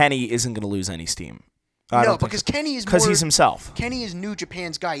Kenny isn't going to lose any steam. No, because Kenny is because he's himself. Kenny is New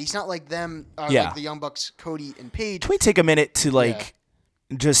Japan's guy. He's not like them, Yeah. like the Young Bucks, Cody and Paige. Can we take a minute to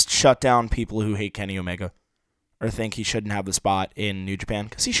just shut down people who hate Kenny Omega or think he shouldn't have the spot in New Japan?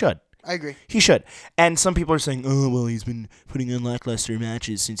 Because he should. I agree. He should. And some people are saying, oh, well, he's been putting in lackluster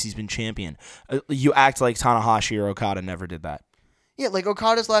matches since he's been champion. You act like Tanahashi or Okada never did that. Yeah, like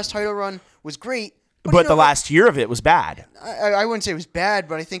Okada's last title run was great. But the last year of it was bad. I wouldn't say it was bad,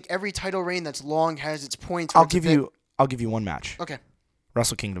 but I think every title reign that's long has its points. I'll give you one match. Okay.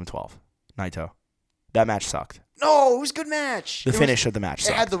 Wrestle Kingdom 12. Naito. That match sucked. No, it was a good match. The finish of the match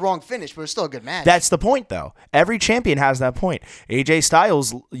sucked. It had the wrong finish, but it was still a good match. That's the point, though. Every champion has that point. AJ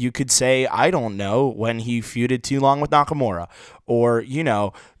Styles, you could say, I don't know, when he feuded too long with Nakamura. Or,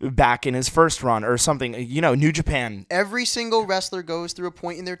 back in his first run or something. New Japan. Every single wrestler goes through a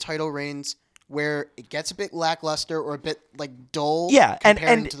point in their title reigns where it gets a bit lackluster or a bit dull. Yeah,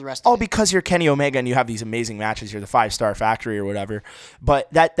 and to the rest all of it. because you're Kenny Omega and you have these amazing matches. You're the 5-star factory or whatever. But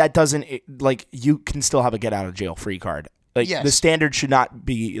that doesn't you can still have a get out of jail free card. Yes. The standard should not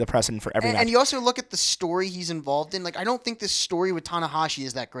be the precedent for every match. And you also look at the story he's involved in. I don't think this story with Tanahashi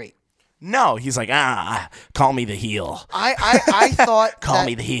is that great. No, he's like, call me the heel. I thought call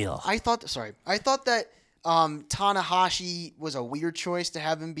me the heel. I thought that Tanahashi was a weird choice to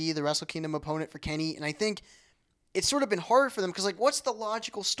have him be the Wrestle Kingdom opponent for Kenny, and I think it's sort of been hard for them because what's the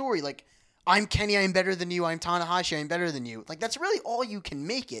logical story? I'm Kenny, I'm better than you. I'm Tanahashi, I'm better than you. That's really all you can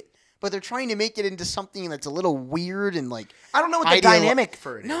make it. But they're trying to make it into something that's a little weird and I don't know what the dynamic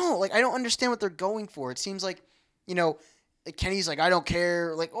for it is. No, I don't understand what they're going for. It seems Kenny's I don't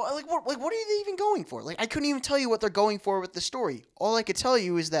care. What are they even going for? I couldn't even tell you what they're going for with the story. All I could tell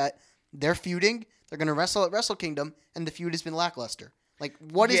you is that they're feuding. They're going to wrestle at Wrestle Kingdom, and the feud has been lackluster.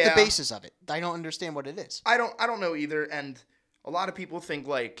 What is the basis of it? I don't understand what it is. I don't know either, and a lot of people think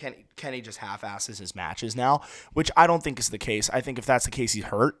Kenny just half-asses his matches now, which I don't think is the case. I think if that's the case, he's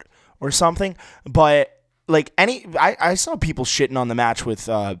hurt or something. But I saw people shitting on the match with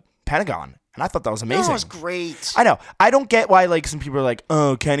Pentagon, and I thought that was amazing. No, it was great. I know. I don't get why some people are like,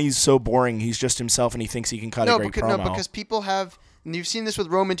 oh, Kenny's so boring. He's just himself, and he thinks he can cut a great promo. No, because people have. And you've seen this with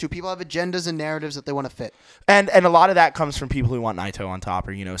Roman too. People have agendas and narratives that they want to fit. And a lot of that comes from people who want Naito on top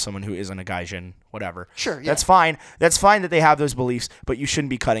or, someone who isn't a gaijin, whatever. Sure, yeah. That's fine. That's fine that they have those beliefs, but you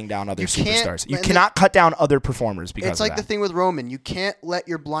shouldn't be cutting down other superstars. You cannot cut down other performers because of that. It's like the thing with Roman. You can't let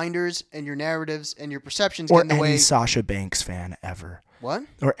your blinders and your narratives and your perceptions get in the way. Or any Sasha Banks fan ever. What?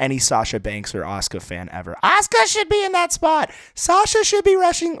 Or any Sasha Banks or Asuka fan ever. Asuka should be in that spot. Sasha should be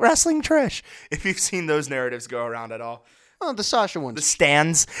wrestling Trish. If you've seen those narratives go around at all. Oh, the Sasha ones. The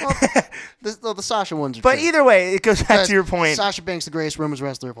stands. The Sasha ones are But true. either way, it goes back to your point. Sasha Banks, the greatest women's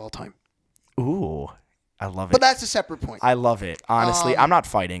wrestler of all time. Ooh, I love it. But that's a separate point. I love it. Honestly, I'm not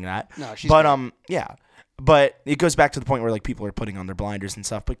fighting that. No, she's But, great. yeah. But it goes back to the point where people are putting on their blinders and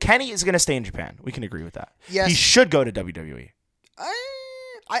stuff. But Kenny is going to stay in Japan. We can agree with that. Yes. He should go to WWE.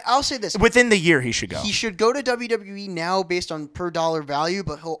 I'll say this. Within the year, he should go. He should go to WWE now based on per dollar value,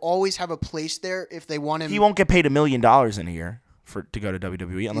 but he'll always have a place there if they want him. He won't get paid $1 million in a year to go to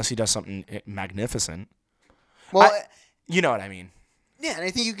WWE unless he does something magnificent. Well, you know what I mean. Yeah, and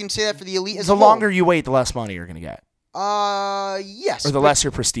I think you can say that for the elite as the a whole. longer you wait, the less money you're going to get. Yes. Or the less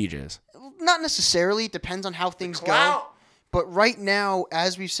your prestige is. Not necessarily. It depends on how things go. But right now,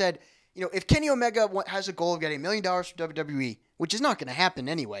 as we've said, if Kenny Omega has a goal of getting $1 million from WWE, which is not going to happen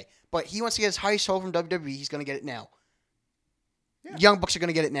anyway, but he wants to get his highest total from WWE, he's going to get it now. Yeah. Young Bucks are going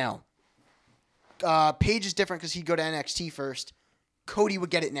to get it now. Paige is different because he'd go to NXT first. Cody would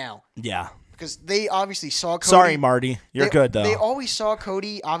get it now. Yeah. Because they obviously saw Cody. Sorry, Marty. You're good, though. They always saw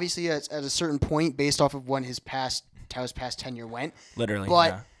Cody, obviously, at a certain point based off of when how his past tenure went. Literally,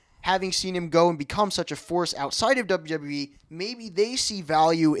 But having seen him go and become such a force outside of WWE, maybe they see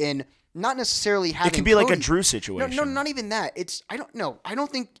value in not necessarily having it could be Cody. like a Drew situation. No, not even that. I don't know. I don't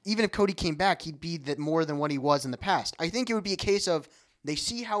think even if Cody came back, he'd be more than what he was in the past. I think it would be a case of they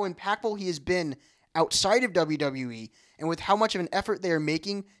see how impactful he has been outside of WWE and with how much of an effort they are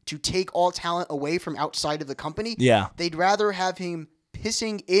making to take all talent away from outside of the company. Yeah. They'd rather have him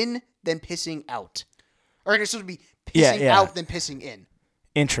pissing in than pissing out. Or I guess it would be pissing out than pissing in.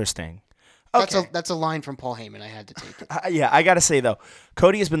 Interesting. Okay. That's a line from Paul Heyman I had to take. I got to say, though,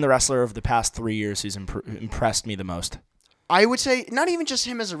 Cody has been the wrestler of the past 3 years who's impressed me the most. I would say not even just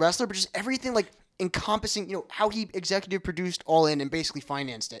him as a wrestler, but just everything. encompassing, how he executive produced All In and basically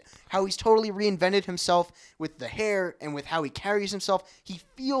financed it. How he's totally reinvented himself with the hair and with how he carries himself. He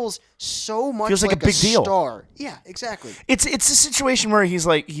feels so much Feels like a big deal. Star. Yeah, exactly. It's a situation where he's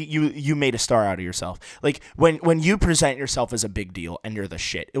like you made a star out of yourself. Like when you present yourself as a big deal and you're the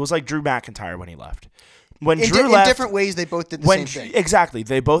shit. It was like Drew McIntyre when he left. When Drew left, in different ways, they both did the same thing. Exactly.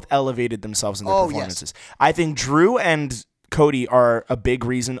 They both elevated themselves in their performances. Yes. I think Drew and Cody are a big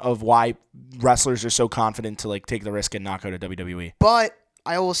reason of why wrestlers are so confident to like take the risk and not go to WWE. But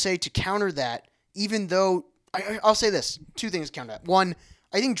I will say to counter that, even though I'll say this, two things to counter that. One,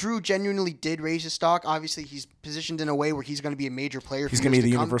 I think Drew genuinely did raise his stock. Obviously, he's positioned in a way where he's going to be a major player. He's going to be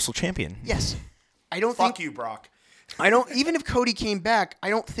the Universal Champion. Yes. Fuck you, Brock. Even if Cody came back, I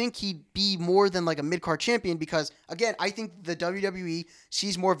don't think he'd be more than like a mid-card champion because, again, I think the WWE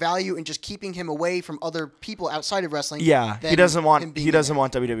sees more value in just keeping him away from other people outside of wrestling. Yeah, he doesn't want WWE. He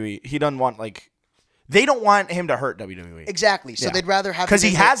doesn't want they don't want him to hurt WWE. Exactly. So they'd rather have because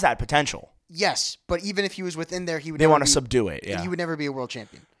he has that potential. Yes, but even if he was within there, he would. They want to subdue it. Yeah, he would never be a world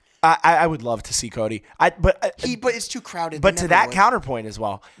champion. I would love to see Cody. But it's too crowded. But to that counterpoint as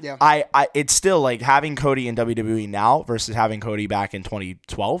well, it's still like having Cody in WWE now versus having Cody back in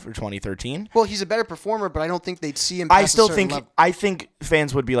 2012 or 2013. Well, he's a better performer, but I don't think they'd see him. I think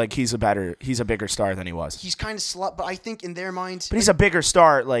fans would be like he's a bigger star than he was. He's kind of slut, but I think in their minds, but he's a bigger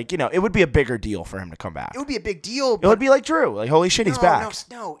star. Like it would be a bigger deal for him to come back. It would be a big deal. It would be like Drew. Like holy shit, he's back.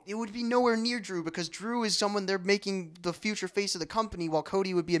 No, it would be nowhere near Drew because Drew is someone they're making the future face of the company, while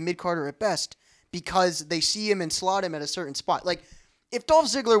Cody would be a mid-carder at best. Because they see him and slot him at a certain spot. Like, if Dolph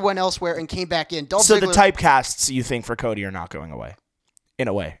Ziggler went elsewhere and came back in, the typecasts you think for Cody are not going away, in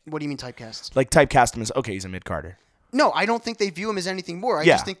a way. What do you mean typecasts? Like typecast him as he's a mid-carder. No, I don't think they view him as anything more. I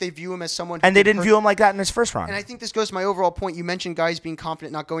just think they view him as someone. And they didn't view him like that in his first run. And I think this goes to my overall point. You mentioned guys being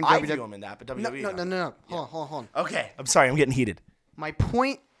confident, not going to WWE. I view him in that, but WWE. No. Hold on. Okay, I'm sorry, I'm getting heated.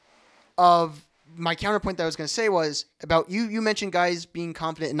 My counterpoint that I was going to say was about you mentioned guys being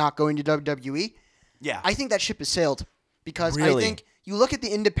confident and not going to WWE. Yeah. I think that ship has sailed because really? I think you look at the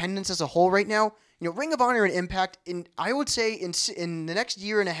independents as a whole right now, Ring of Honor and Impact, I would say in the next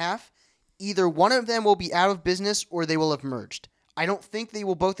year and a half, either one of them will be out of business or they will have merged. I don't think they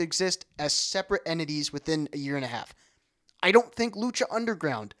will both exist as separate entities within a year and a half. I don't think Lucha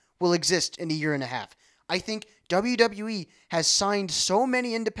Underground will exist in a year and a half. I think WWE has signed so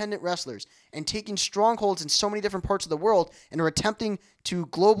many independent wrestlers and taken strongholds in so many different parts of the world and are attempting to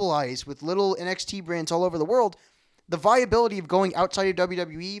globalize with little NXT brands all over the world. The viability of going outside of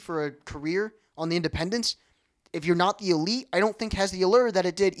WWE for a career on the independents, if you're not the elite, I don't think has the allure that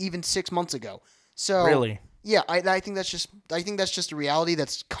it did even 6 months ago. So really? Yeah, I think that's just a reality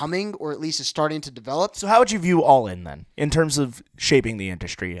that's coming, or at least is starting to develop. So how would you view All In then, in terms of shaping the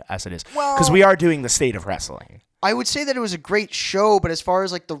industry as it is? Because we are doing the state of wrestling. I would say that it was a great show, but as far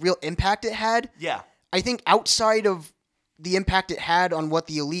as like the real impact it had, I think outside of the impact it had on what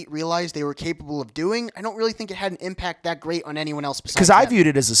the elite realized they were capable of doing, I don't really think it had an impact that great on anyone else besides. Because I viewed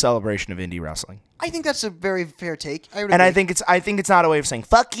it as a celebration of indie wrestling. I think that's a very fair take. I think it's not a way of saying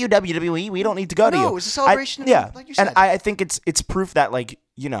fuck you WWE. We don't need to go to you. No, it's a celebration. Like you said. And I think it's proof that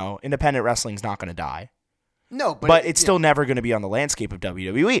independent wrestling's not going to die. No, but it's still never going to be on the landscape of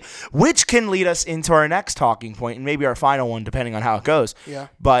WWE, which can lead us into our next talking point and maybe our final one, depending on how it goes. Yeah.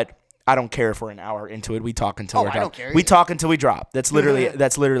 But I don't care if we're an hour into it. We talk until we're done. I don't care. We talk until we drop. That's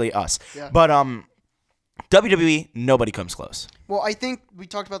literally us. Yeah. But WWE, nobody comes close. Well, I think we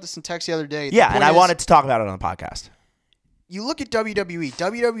talked about this in text the other day. Yeah, and I wanted to talk about it on the podcast. You look at WWE.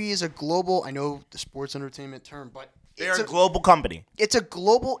 WWE is a global, I know the sports entertainment term, but they're a global company. It's a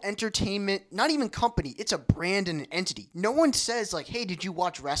global entertainment, not even company. It's a brand and an entity. No one says like, "Hey, did you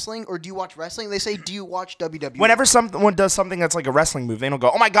watch wrestling?" or "Do you watch wrestling?" They say, "Do you watch WWE?" Whenever someone does something that's like a wrestling move, they don't go,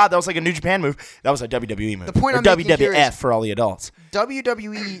 "Oh my God, that was like a New Japan move." That was a WWE move. The point I'm making here WWF is for all the adults.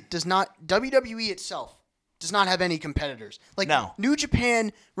 WWE itself does not have any competitors. Like no. New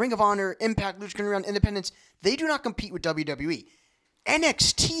Japan, Ring of Honor, Impact, Lucha Underground, Independence, they do not compete with WWE.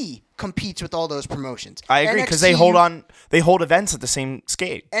 NXT competes with all those promotions. I agree because they hold events at the same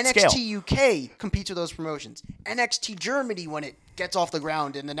scale. NXT UK competes with those promotions. NXT Germany, when it gets off the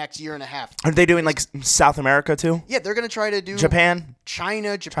ground in the next year and a half. Are they doing like South America too? Yeah, they're going to try to do Japan,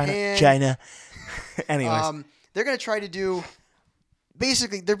 China. Anyways, they're going to try to do.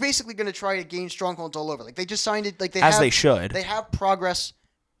 They're basically going to try to gain strongholds all over. Like they just signed it. Like they should. They have Progress.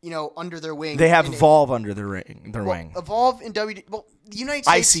 Under their wing. They have Evolve under their wing. Evolve in the United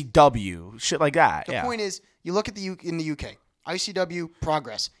States. ICW, shit like that. The point is, you look at in the UK, ICW,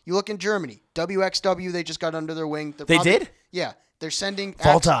 Progress. You look in Germany, WXW, they just got under their wing. They did? Yeah. They're sending...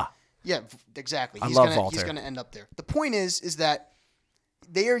 Volta. Yeah, exactly. I love He's Walter. going to end up there. The point is that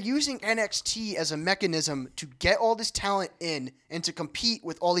they are using NXT as a mechanism to get all this talent in and to compete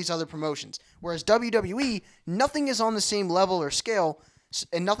with all these other promotions. Whereas WWE, nothing is on the same level or scale,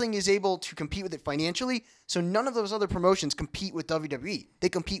 and nothing is able to compete with it financially. So none of those other promotions compete with WWE. They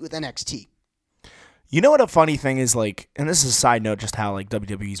compete with NXT. You know what a funny thing is, like, and this is a side note, just how like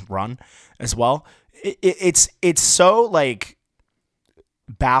WWE's run as well. It's so like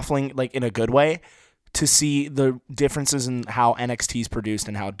baffling, like in a good way, to see the differences in how NXT is produced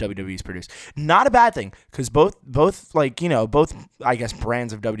and how WWE is produced. Not a bad thing, because both like, you know, both I guess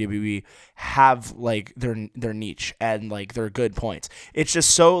brands of WWE have like their niche and like their good points. It's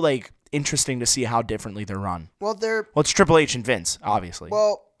just so like interesting to see how differently they're run. Well, it's Triple H and Vince, obviously.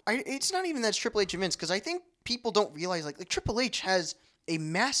 Well, it's not even that it's Triple H and Vince, because I think people don't realize like Triple H has a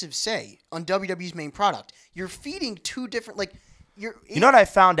massive say on WWE's main product. You're feeding two different like. You know what I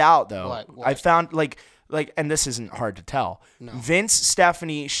found out though? What? I found like, and this isn't hard to tell. No. Vince,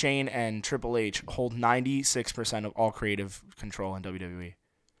 Stephanie, Shane, and Triple H hold 96% of all creative control in WWE.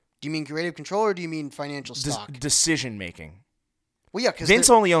 Do you mean creative control or do you mean financial stock? Decision making. Well, yeah, because Vince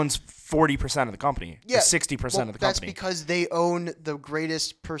only owns 40% of the company. Yeah, 60% of the company. That's because they own the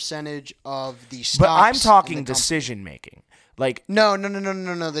greatest percentage of the stocks. But I'm talking in the decision making. Like no,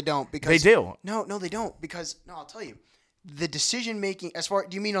 they don't. Because they do. No, they don't. Because I'll tell you. The decision making, do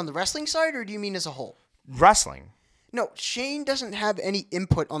you mean on the wrestling side or do you mean as a whole? Wrestling. No, Shane doesn't have any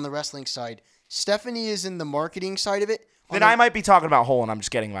input on the wrestling side. Stephanie is in the marketing side of it. Then I might be talking about whole, and I'm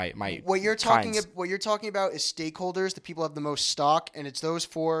just getting my what you're talking kinds. What you're talking about is stakeholders, the people who have the most stock, and it's those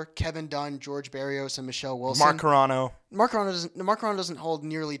four: Kevin Dunn, George Barrios, and Michelle Wilson. Mark Carrano. Mark Carrano doesn't hold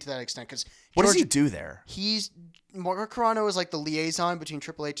nearly to that extent because what does he do there? Mark Carrano is like the liaison between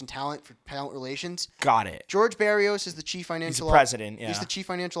Triple H and talent for talent relations. Got it. George Barrios is the chief financial He's the president, yeah. He's the chief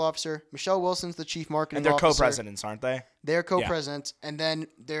financial officer. Michelle Wilson's the chief marketing officer. And they're co-presidents, aren't they? They're co-presidents. Yeah. And then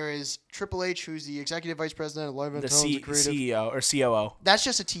there is Triple H, who's the executive vice president of live and television creative. CEO or COO. That's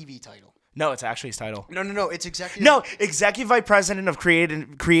just a TV title. No, it's actually his title. No. It's executive. No, executive vice president of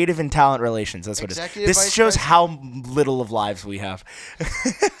creative and talent relations. That's what it is. This shows how little of lives we have.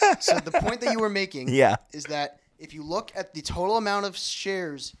 So the point that you were making is that if you look at the total amount of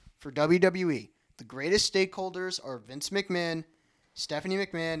shares for WWE, the greatest stakeholders are Vince McMahon, Stephanie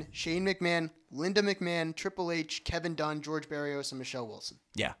McMahon, Shane McMahon, Linda McMahon, Triple H, Kevin Dunn, George Barrios, and Michelle Wilson.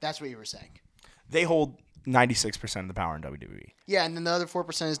 Yeah. That's what you were saying. They hold 96% of the power in WWE. Yeah, and then the other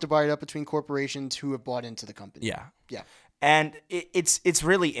 4% is divided up between corporations who have bought into the company. Yeah. Yeah. And it's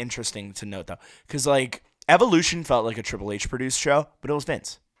really interesting to note, though, because, like, Evolution felt like a Triple H produced show, but it was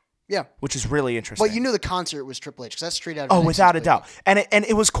Vince. Yeah. Which is really interesting. But you knew the concert was Triple H, because that's straight out of NXT without a doubt. And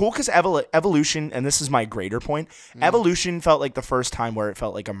it was cool because Evolution, and this is my greater point, Evolution felt like the first time where it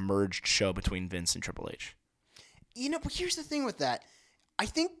felt like a merged show between Vince and Triple H. You know, but here's the thing with that. I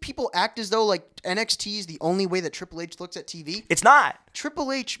think people act as though like NXT is the only way that Triple H looks at TV. It's not.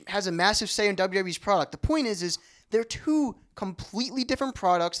 Triple H has a massive say in WWE's product. The point is they're two completely different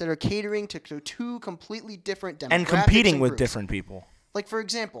products that are catering to two completely different demographics and competing and with groups. different people. Like, for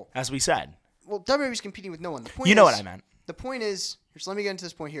example, as we said. Well, WWE's competing with no one. The point you know what I meant. The point is, just let me get into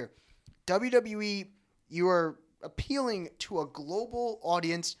this point here. WWE, you are appealing to a global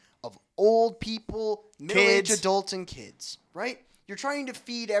audience of old people, middle-aged adults, and kids, right? You're trying to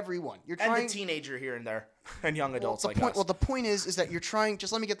feed everyone. And the teenager here and there, and young adults like us. Well, the point is that you're trying.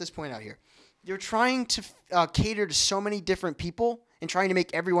 Just let me get this point out here. You're trying to cater to so many different people and trying to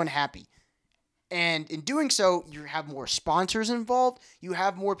make everyone happy. And in doing so, you have more sponsors involved. You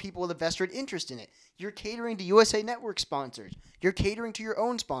have more people with a vested interest in it. You're catering to USA Network sponsors. You're catering to your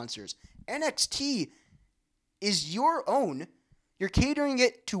own sponsors. NXT is your own. You're catering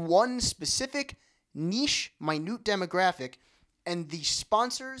it to one specific niche, minute demographic, and the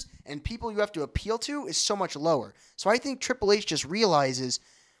sponsors and people you have to appeal to is so much lower. So I think Triple H just realizes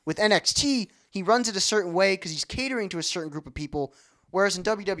with NXT, he runs it a certain way because he's catering to a certain group of people, whereas in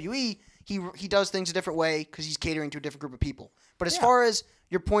WWE, he does things a different way because he's catering to a different group of people. But as far as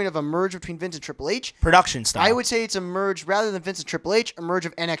your point of a merge between Vince and Triple H, production style, I would say it's a merge rather than Vince and Triple H, a merge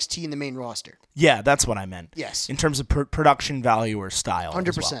of NXT in the main roster. Yeah, that's what I meant. Yes. In terms of production value or style.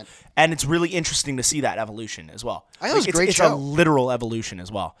 100%. Well. And it's really interesting to see that evolution as well. I thought it was a great show. It's a literal evolution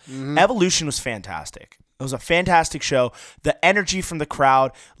as well. Mm-hmm. Evolution was fantastic. It was a fantastic show. The energy from the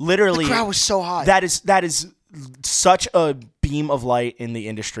crowd, literally. The crowd was so hot. That is such a beam of light in the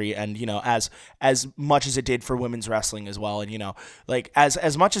industry, and as much as it did for women's wrestling as well, and like as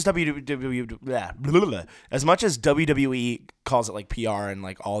much as as much as WWE calls it like PR and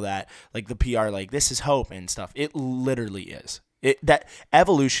like all that, like the PR, like this is hope and stuff, it literally is. That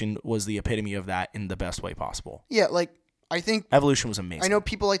Evolution was the epitome of that in the best way possible. Yeah, like I think Evolution was amazing. I know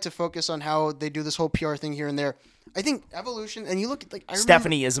people like to focus on how they do this whole PR thing here and there. I think Evolution, and you look at like I remember,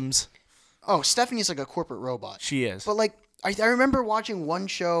 Stephanie-isms. Oh, Stephanie's like a corporate robot. She is. But like I remember watching one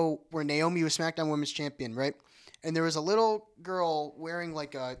show where Naomi was SmackDown Women's Champion, right? And there was a little girl wearing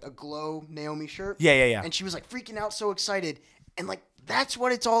like a glow Naomi shirt. Yeah. And she was like freaking out, so excited. And like that's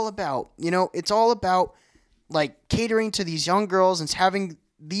what it's all about. You know, it's all about like catering to these young girls and having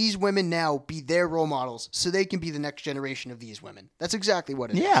these women now be their role models so they can be the next generation of these women. That's exactly what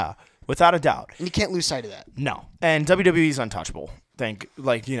it is. Yeah, without a doubt. And you can't lose sight of that. No. And WWE's untouchable.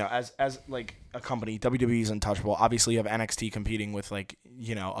 As like a company, WWE's untouchable. Obviously, you have NXT competing with like,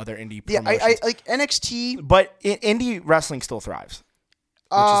 other indie promotions. Yeah, I like NXT. But indie wrestling still thrives,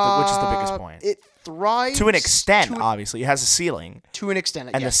 which is the biggest point. It thrives. To an extent, obviously. It has a ceiling. To an extent,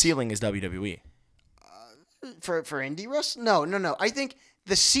 And yes. the ceiling is WWE. For indie wrestling? No. I think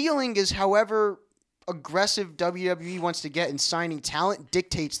the ceiling is however aggressive WWE wants to get in signing talent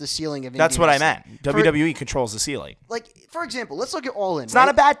dictates the ceiling of indie That's what wrestling. I meant. WWE controls the ceiling. Like, for example, let's look at All In. It's not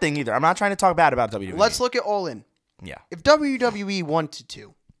a bad thing either. I'm not trying to talk bad about WWE. Let's look at All In. Yeah. If WWE wanted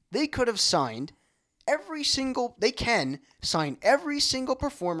to, they could have signed they can sign every single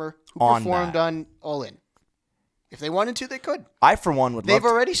performer who performed on All In. If they wanted to, they could. I, for one, would love They've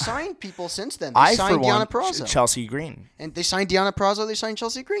already signed people since then. They I, signed for one, Deonna Purrazzo. Chelsea Green. And they signed Deonna Purrazzo, they signed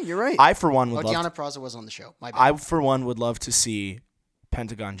Chelsea Green. You're right. I, for one, would love Deonna Purrazzo was on the show. My bad. I, for one, would love to see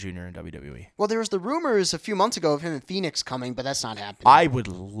Pentagon Jr. in WWE. Well, there was the rumors a few months ago of him and Phoenix coming, but that's not happening. I would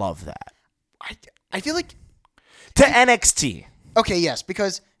love that. I feel like... To NXT. Okay, yes,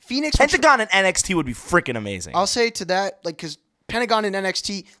 because Phoenix... Pentagon and NXT would be freaking amazing. I'll say to that, like, because Pentagon and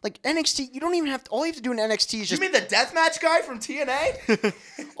NXT... Like, NXT, you don't even have to... All you have to do in NXT is just... You mean the deathmatch guy from TNA?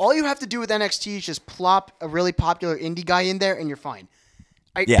 All you have to do with NXT is just plop a really popular indie guy in there, and you're fine.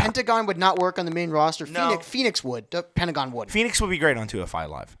 Yeah. Pentagon would not work on the main roster. No. Phoenix would. Pentagon wouldn't. Phoenix would be great on 205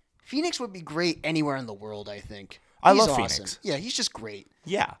 Live. Phoenix would be great anywhere in the world, I think. I He's love awesome. Phoenix. Yeah, he's just great.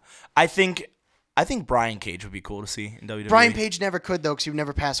 Yeah. I think Brian Cage would be cool to see in WWE. Brian Page never could, though, because he would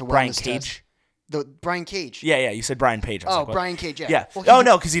never pass a wellness Brian test. Cage? Brian Cage. Yeah, you said Brian Page. I was like, what? Brian Cage, yeah. Yeah. Well,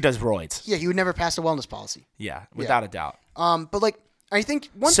 no, because he does roids. Yeah, he would never pass a wellness policy. Yeah, without a doubt. But, like, I think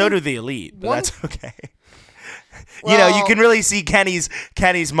one So thing... do the Elite, but that's okay. Well, you can really see Kenny's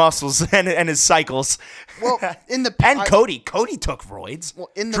muscles and his cycles. Well, in the... And Cody took roids. Well,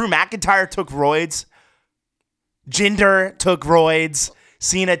 in the... Drew McIntyre took roids. Jinder took roids.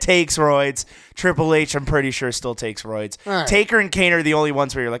 Cena takes roids. Triple H, I'm pretty sure, still takes roids. Right. Taker and Kane are the only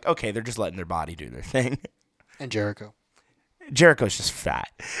ones where you're like, okay, they're just letting their body do their thing. And Jericho. Jericho's just fat.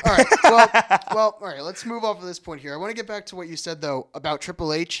 All right. Well, all right. Let's move off of this point here. I want to get back to what you said though about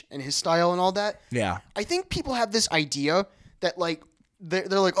Triple H and his style and all that. Yeah. I think people have this idea that like they're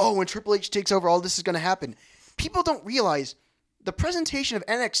like, oh, when Triple H takes over, all this is going to happen. People don't realize the presentation of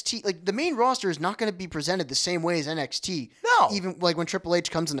NXT, like the main roster, is not going to be presented the same way as NXT. No. Even like when Triple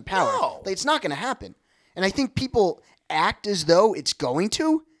H comes into power, No. like, it's not going to happen. And I think people act as though it's going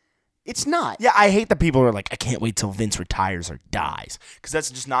to. It's not. Yeah, I hate that people are like, I can't wait till Vince retires or dies. Because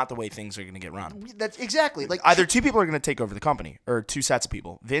that's just not the way things are going to get run. That's exactly. Like Either two people are going to take over the company, or two sets of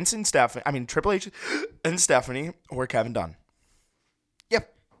people. Vince and Triple H and Stephanie, or Kevin Dunn.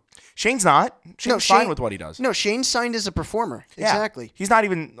 Yep. Shane's not. Shane's fine Shane- with what he does. No, Shane's signed as a performer. Yeah. Exactly. He's not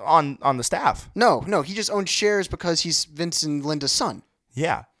even on the staff. No, he just owns shares because he's Vince and Linda's son.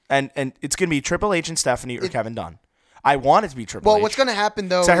 Yeah. And it's going to be Triple H and Stephanie or Kevin Dunn. I want it to be Triple H. Well, what's going to happen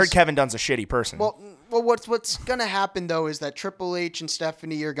though? 'Cause I heard Kevin Dunn's a shitty person. Well, what's going to happen though is that Triple H and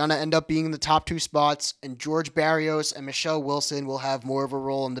Stephanie are going to end up being in the top two spots, and George Barrios and Michelle Wilson will have more of a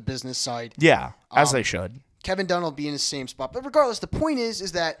role on the business side. yeah, as they should. Kevin Dunn will be in the same spot. But regardless, the point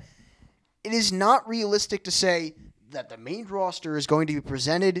is that it is not realistic to say that the main roster is going to be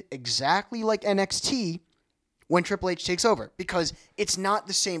presented exactly like NXT when Triple H takes over, because it's not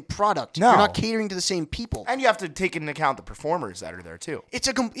the same product. No. You're not catering to the same people. And you have to take into account the performers that are there too. It's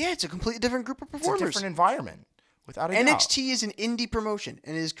a completely different group of It's a performers. different environment, without a doubt. NXT is an indie promotion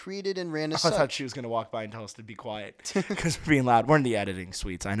and is created and ran as I such. thought she was going to walk by and tell us to be quiet because we're being loud. We're in the editing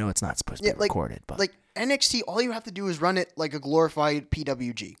suites. I know it's not supposed to be recorded, but like NXT, all you have to do is run it like a glorified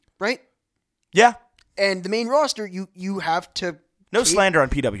PWG, right? yeah, And the main roster, you have to. no slander on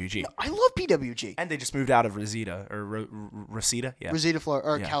PWG. I love PWG. And they just moved out of Reseda or Reseda, yeah. Reseda, Florida,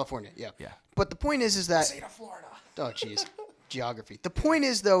 or Yeah. California, yeah. Yeah. But the point is that Reseda, Florida. oh jeez, geography. The point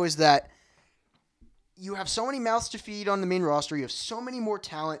is though is that you have so many mouths to feed on the main roster. You have so many more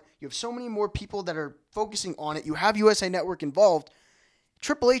talent. You have so many more people that are focusing on it. You have USA Network involved.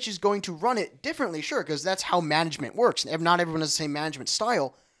 Triple H is going to run it differently, sure, because that's how management works. Not everyone has the same management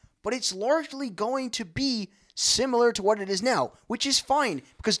style, but it's largely going to be similar to what it is now, which is fine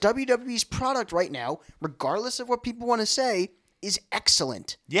because WWE's product right now, regardless of what people want to say, is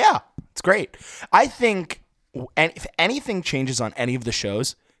excellent. Yeah, it's great. I think if anything changes on any of the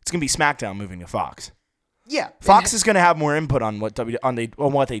shows, it's going to be SmackDown moving to Fox. Yeah. Fox is going to have more input on what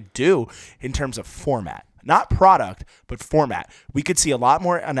what they do in terms of format. Not product, but format. We could see a lot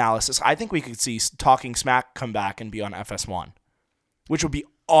more analysis. I think we could see Talking Smack come back and be on FS1, which would be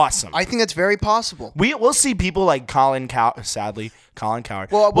awesome. I think that's very possible. We'll see people like Colin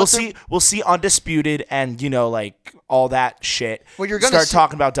Cowherd. Well, we'll see Undisputed and like all that shit. What you're gonna start see,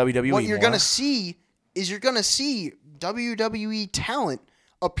 talking about WWE. What you're gonna see is WWE talent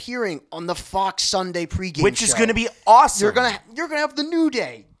appearing on the Fox Sunday pregame which show. is gonna be awesome. You're gonna have the New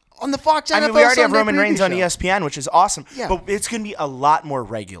Day on the Fox NFL. I mean, we already have Sunday Roman Reigns preview on show. ESPN, which is awesome. Yeah. But it's gonna be a lot more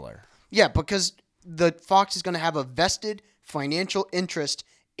regular. Yeah, because the Fox is gonna have a vested financial interest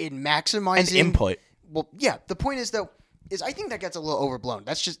in maximizing And input. Well, yeah. The point is though, I think that gets a little overblown.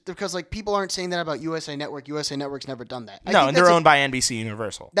 That's just because people aren't saying that about USA Network. USA Network's never done that. No, and they're owned by NBC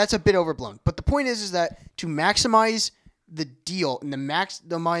Universal. That's a bit overblown. But the point is that to maximize the deal and to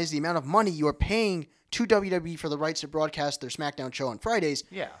maximize the amount of money you are paying to WWE for the rights to broadcast their SmackDown show on Fridays,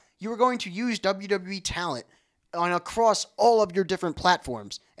 you are going to use WWE talent across all of your different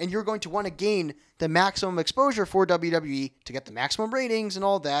platforms, and you're going to want to gain the maximum exposure for WWE to get the maximum ratings and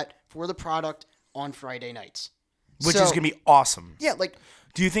all that for the product on Friday nights. Which is going to be awesome. Yeah,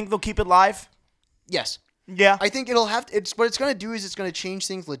 do you think they'll keep it live? Yes. Yeah. I think it'll have to, what it's going to do is it's going to change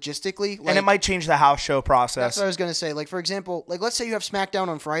things logistically. And it might change the house show process. That's what I was going to say. For example, let's say you have SmackDown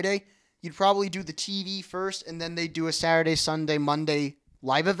on Friday, you'd probably do the TV first, and then they do a Saturday, Sunday, Monday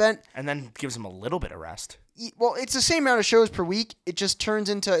live event. And then gives them a little bit of rest. Well, it's the same amount of shows per week. It just turns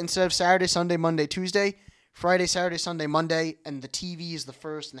into, instead of Saturday, Sunday, Monday, Tuesday, Friday, Saturday, Sunday, Monday, and the TV is the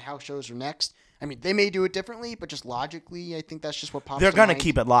first and the house shows are next. I mean, they may do it differently, but just logically, I think that's just what pops They're going to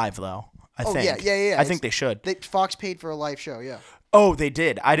keep it live, though. I think. Yeah. I think they should. Fox paid for a live show, yeah. Oh, they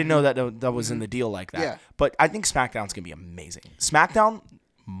did. I didn't know that was in the deal like that. Yeah. But I think SmackDown's going to be amazing. SmackDown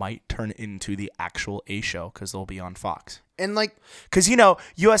might turn into the actual A show because they'll be on Fox. And because,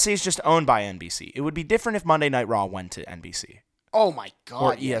 USA is just owned by NBC. It would be different if Monday Night Raw went to NBC. Oh my God!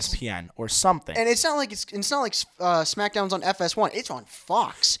 Or ESPN or something. And it's not like SmackDown's on FS1. It's on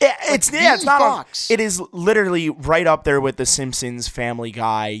Fox. Yeah, it's not Fox. It is literally right up there with The Simpsons, Family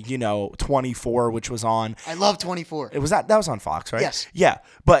Guy, 24, which was on. I love 24. It was that was on Fox, right? Yes. Yeah,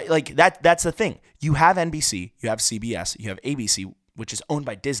 but that's the thing. You have NBC, you have CBS, you have ABC, which is owned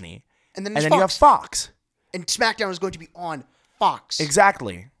by Disney, and then you have Fox. And SmackDown is going to be on Fox.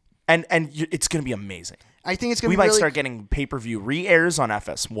 Exactly. And it's going to be amazing. I think it's going to be We might start getting pay-per-view re-airs on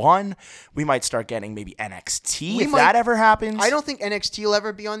FS1. We might start getting maybe NXT that ever happens. I don't think NXT will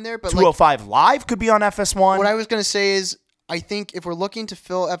ever be on there, but 205 Live could be on FS1. What I was going to say is I think if we're looking to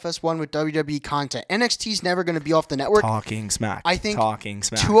fill FS1 with WWE content, NXT's never going to be off the network. Talking Smack. I think Talking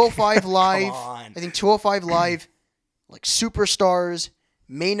Smack. 205 Live. Come on. I think 205 Live, Superstars,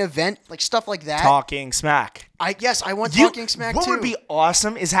 main event, stuff like that. Talking Smack. I want Talking Smack what too. What would be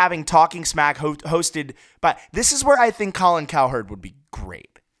awesome is having Talking Smack hosted by. This is where I think Colin Cowherd would be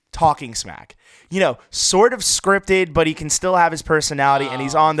great. Talking Smack. Sort of scripted, but he can still have his personality, and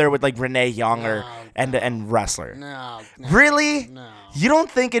he's on there with Renee Young and wrestler. No. Really? No. You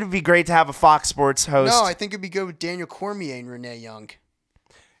don't think it'd be great to have a Fox Sports host? No, I think it'd be good with Daniel Cormier and Renee Young.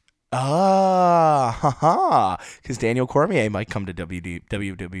 Because Daniel Cormier might come to WWE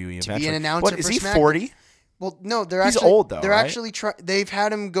eventually. To be an announcer What, is for he SmackDown? 40? Well, no, He's old though. They're right? actually they've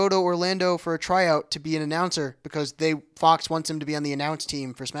had him go to Orlando for a tryout to be an announcer because Fox wants him to be on the announce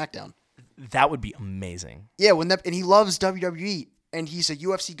team for SmackDown. That would be amazing. Yeah, and he loves WWE and he's a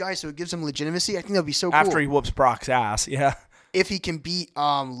UFC guy, so it gives him legitimacy. I think that'd be so cool. After he whoops Brock's ass, yeah. If he can beat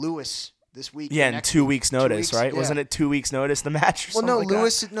Lewis this week. Yeah, in 2 weeks' notice, right? Yeah. Wasn't it 2 weeks' notice, the match? Or something like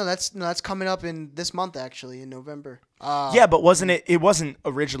Lewis. that? No, that's coming up in this month actually in November. Yeah, but wasn't it? It wasn't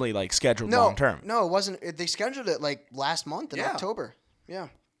originally scheduled long term. No, it wasn't. They scheduled it last month in October. Yeah,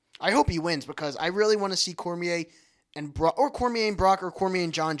 I hope he wins because I really want to see Cormier and Brock, or Cormier and Brock, or Cormier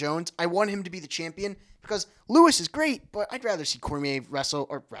and John Jones. I want him to be the champion because Lewis is great, but I'd rather see Cormier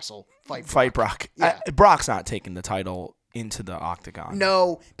fight Brock. Yeah. Brock's not taking the title into the octagon.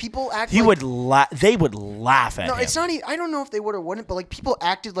 No, people act. They would laugh at him. No, it's not. I don't know if they would or wouldn't, but people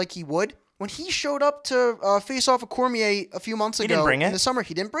acted like he would. When he showed up to face off a Cormier a few months ago didn't bring it. in the summer,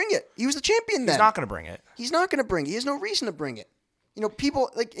 he didn't bring it. He was the champion then. He's not going to bring it. He's not going to bring it. He has no reason to bring it. people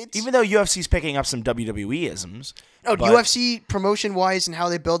like it's Even though UFC's picking up some WWE-isms. no but- UFC promotion wise and how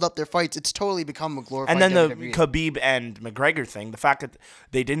they build up their fights, it's totally become a glorified. And then the WWE. Khabib and McGregor thing, the fact that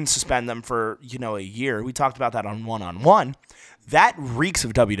they didn't suspend them for a year, we talked about that on One-on-One. That reeks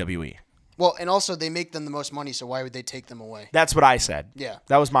of WWE. Well, and also they make them the most money, so why would they take them away? That's what I said. Yeah.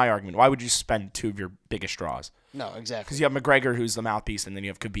 That was my argument. Why would you spend two of your biggest draws? No, exactly. Because you have McGregor, who's the mouthpiece, and then you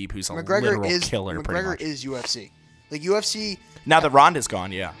have Khabib, who's a literal killer. pretty McGregor much. is UFC. Like UFC. Now that Ronda's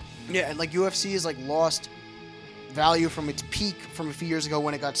gone, yeah. Yeah, and like UFC is like lost value from its peak from a few years ago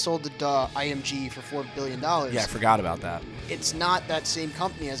when it got sold to IMG for $4 billion. Yeah, I forgot about that. It's not that same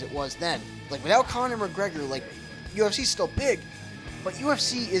company as it was then. Like without Conor McGregor, like UFC's still big, but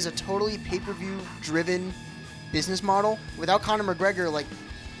UFC is a totally pay-per-view driven business model. Without Conor McGregor, like,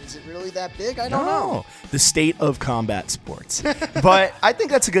 is it really that big? I don't know. The state of combat sports. But I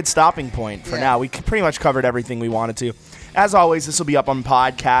think that's a good stopping point for now. We pretty much covered everything we wanted to. As always, this will be up on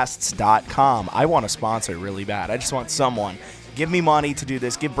podcasts.com. I want a sponsor really bad. I just want someone. Give me money to do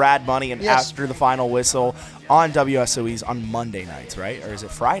this. Give Brad money, and after the final whistle on WSOEs on Monday nights, right? Or is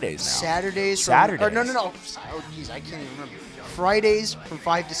it Fridays now? Saturdays. No. Oh, jeez, I can't even remember. Fridays from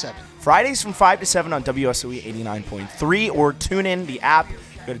 5 to 7. Fridays from 5 to 7 on WSOE 89.3, or tune in the app.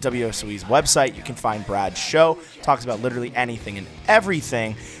 Go to WSOE's website. You can find Brad's show. Talks about literally anything and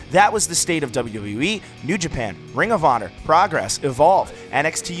everything. That was the state of WWE, New Japan, Ring of Honor, Progress, Evolve,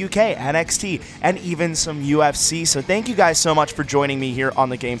 NXT UK, NXT, and even some UFC. So thank you guys so much for joining me here on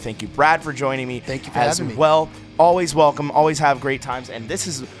The Game. Thank you, Brad, for joining me. Thank you for having me. Well, always welcome. Always have great times. And this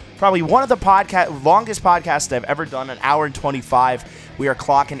is probably one of the longest podcasts I've ever done, an hour and 25. We are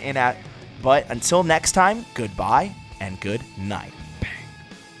clocking in at. But until next time, goodbye and good night.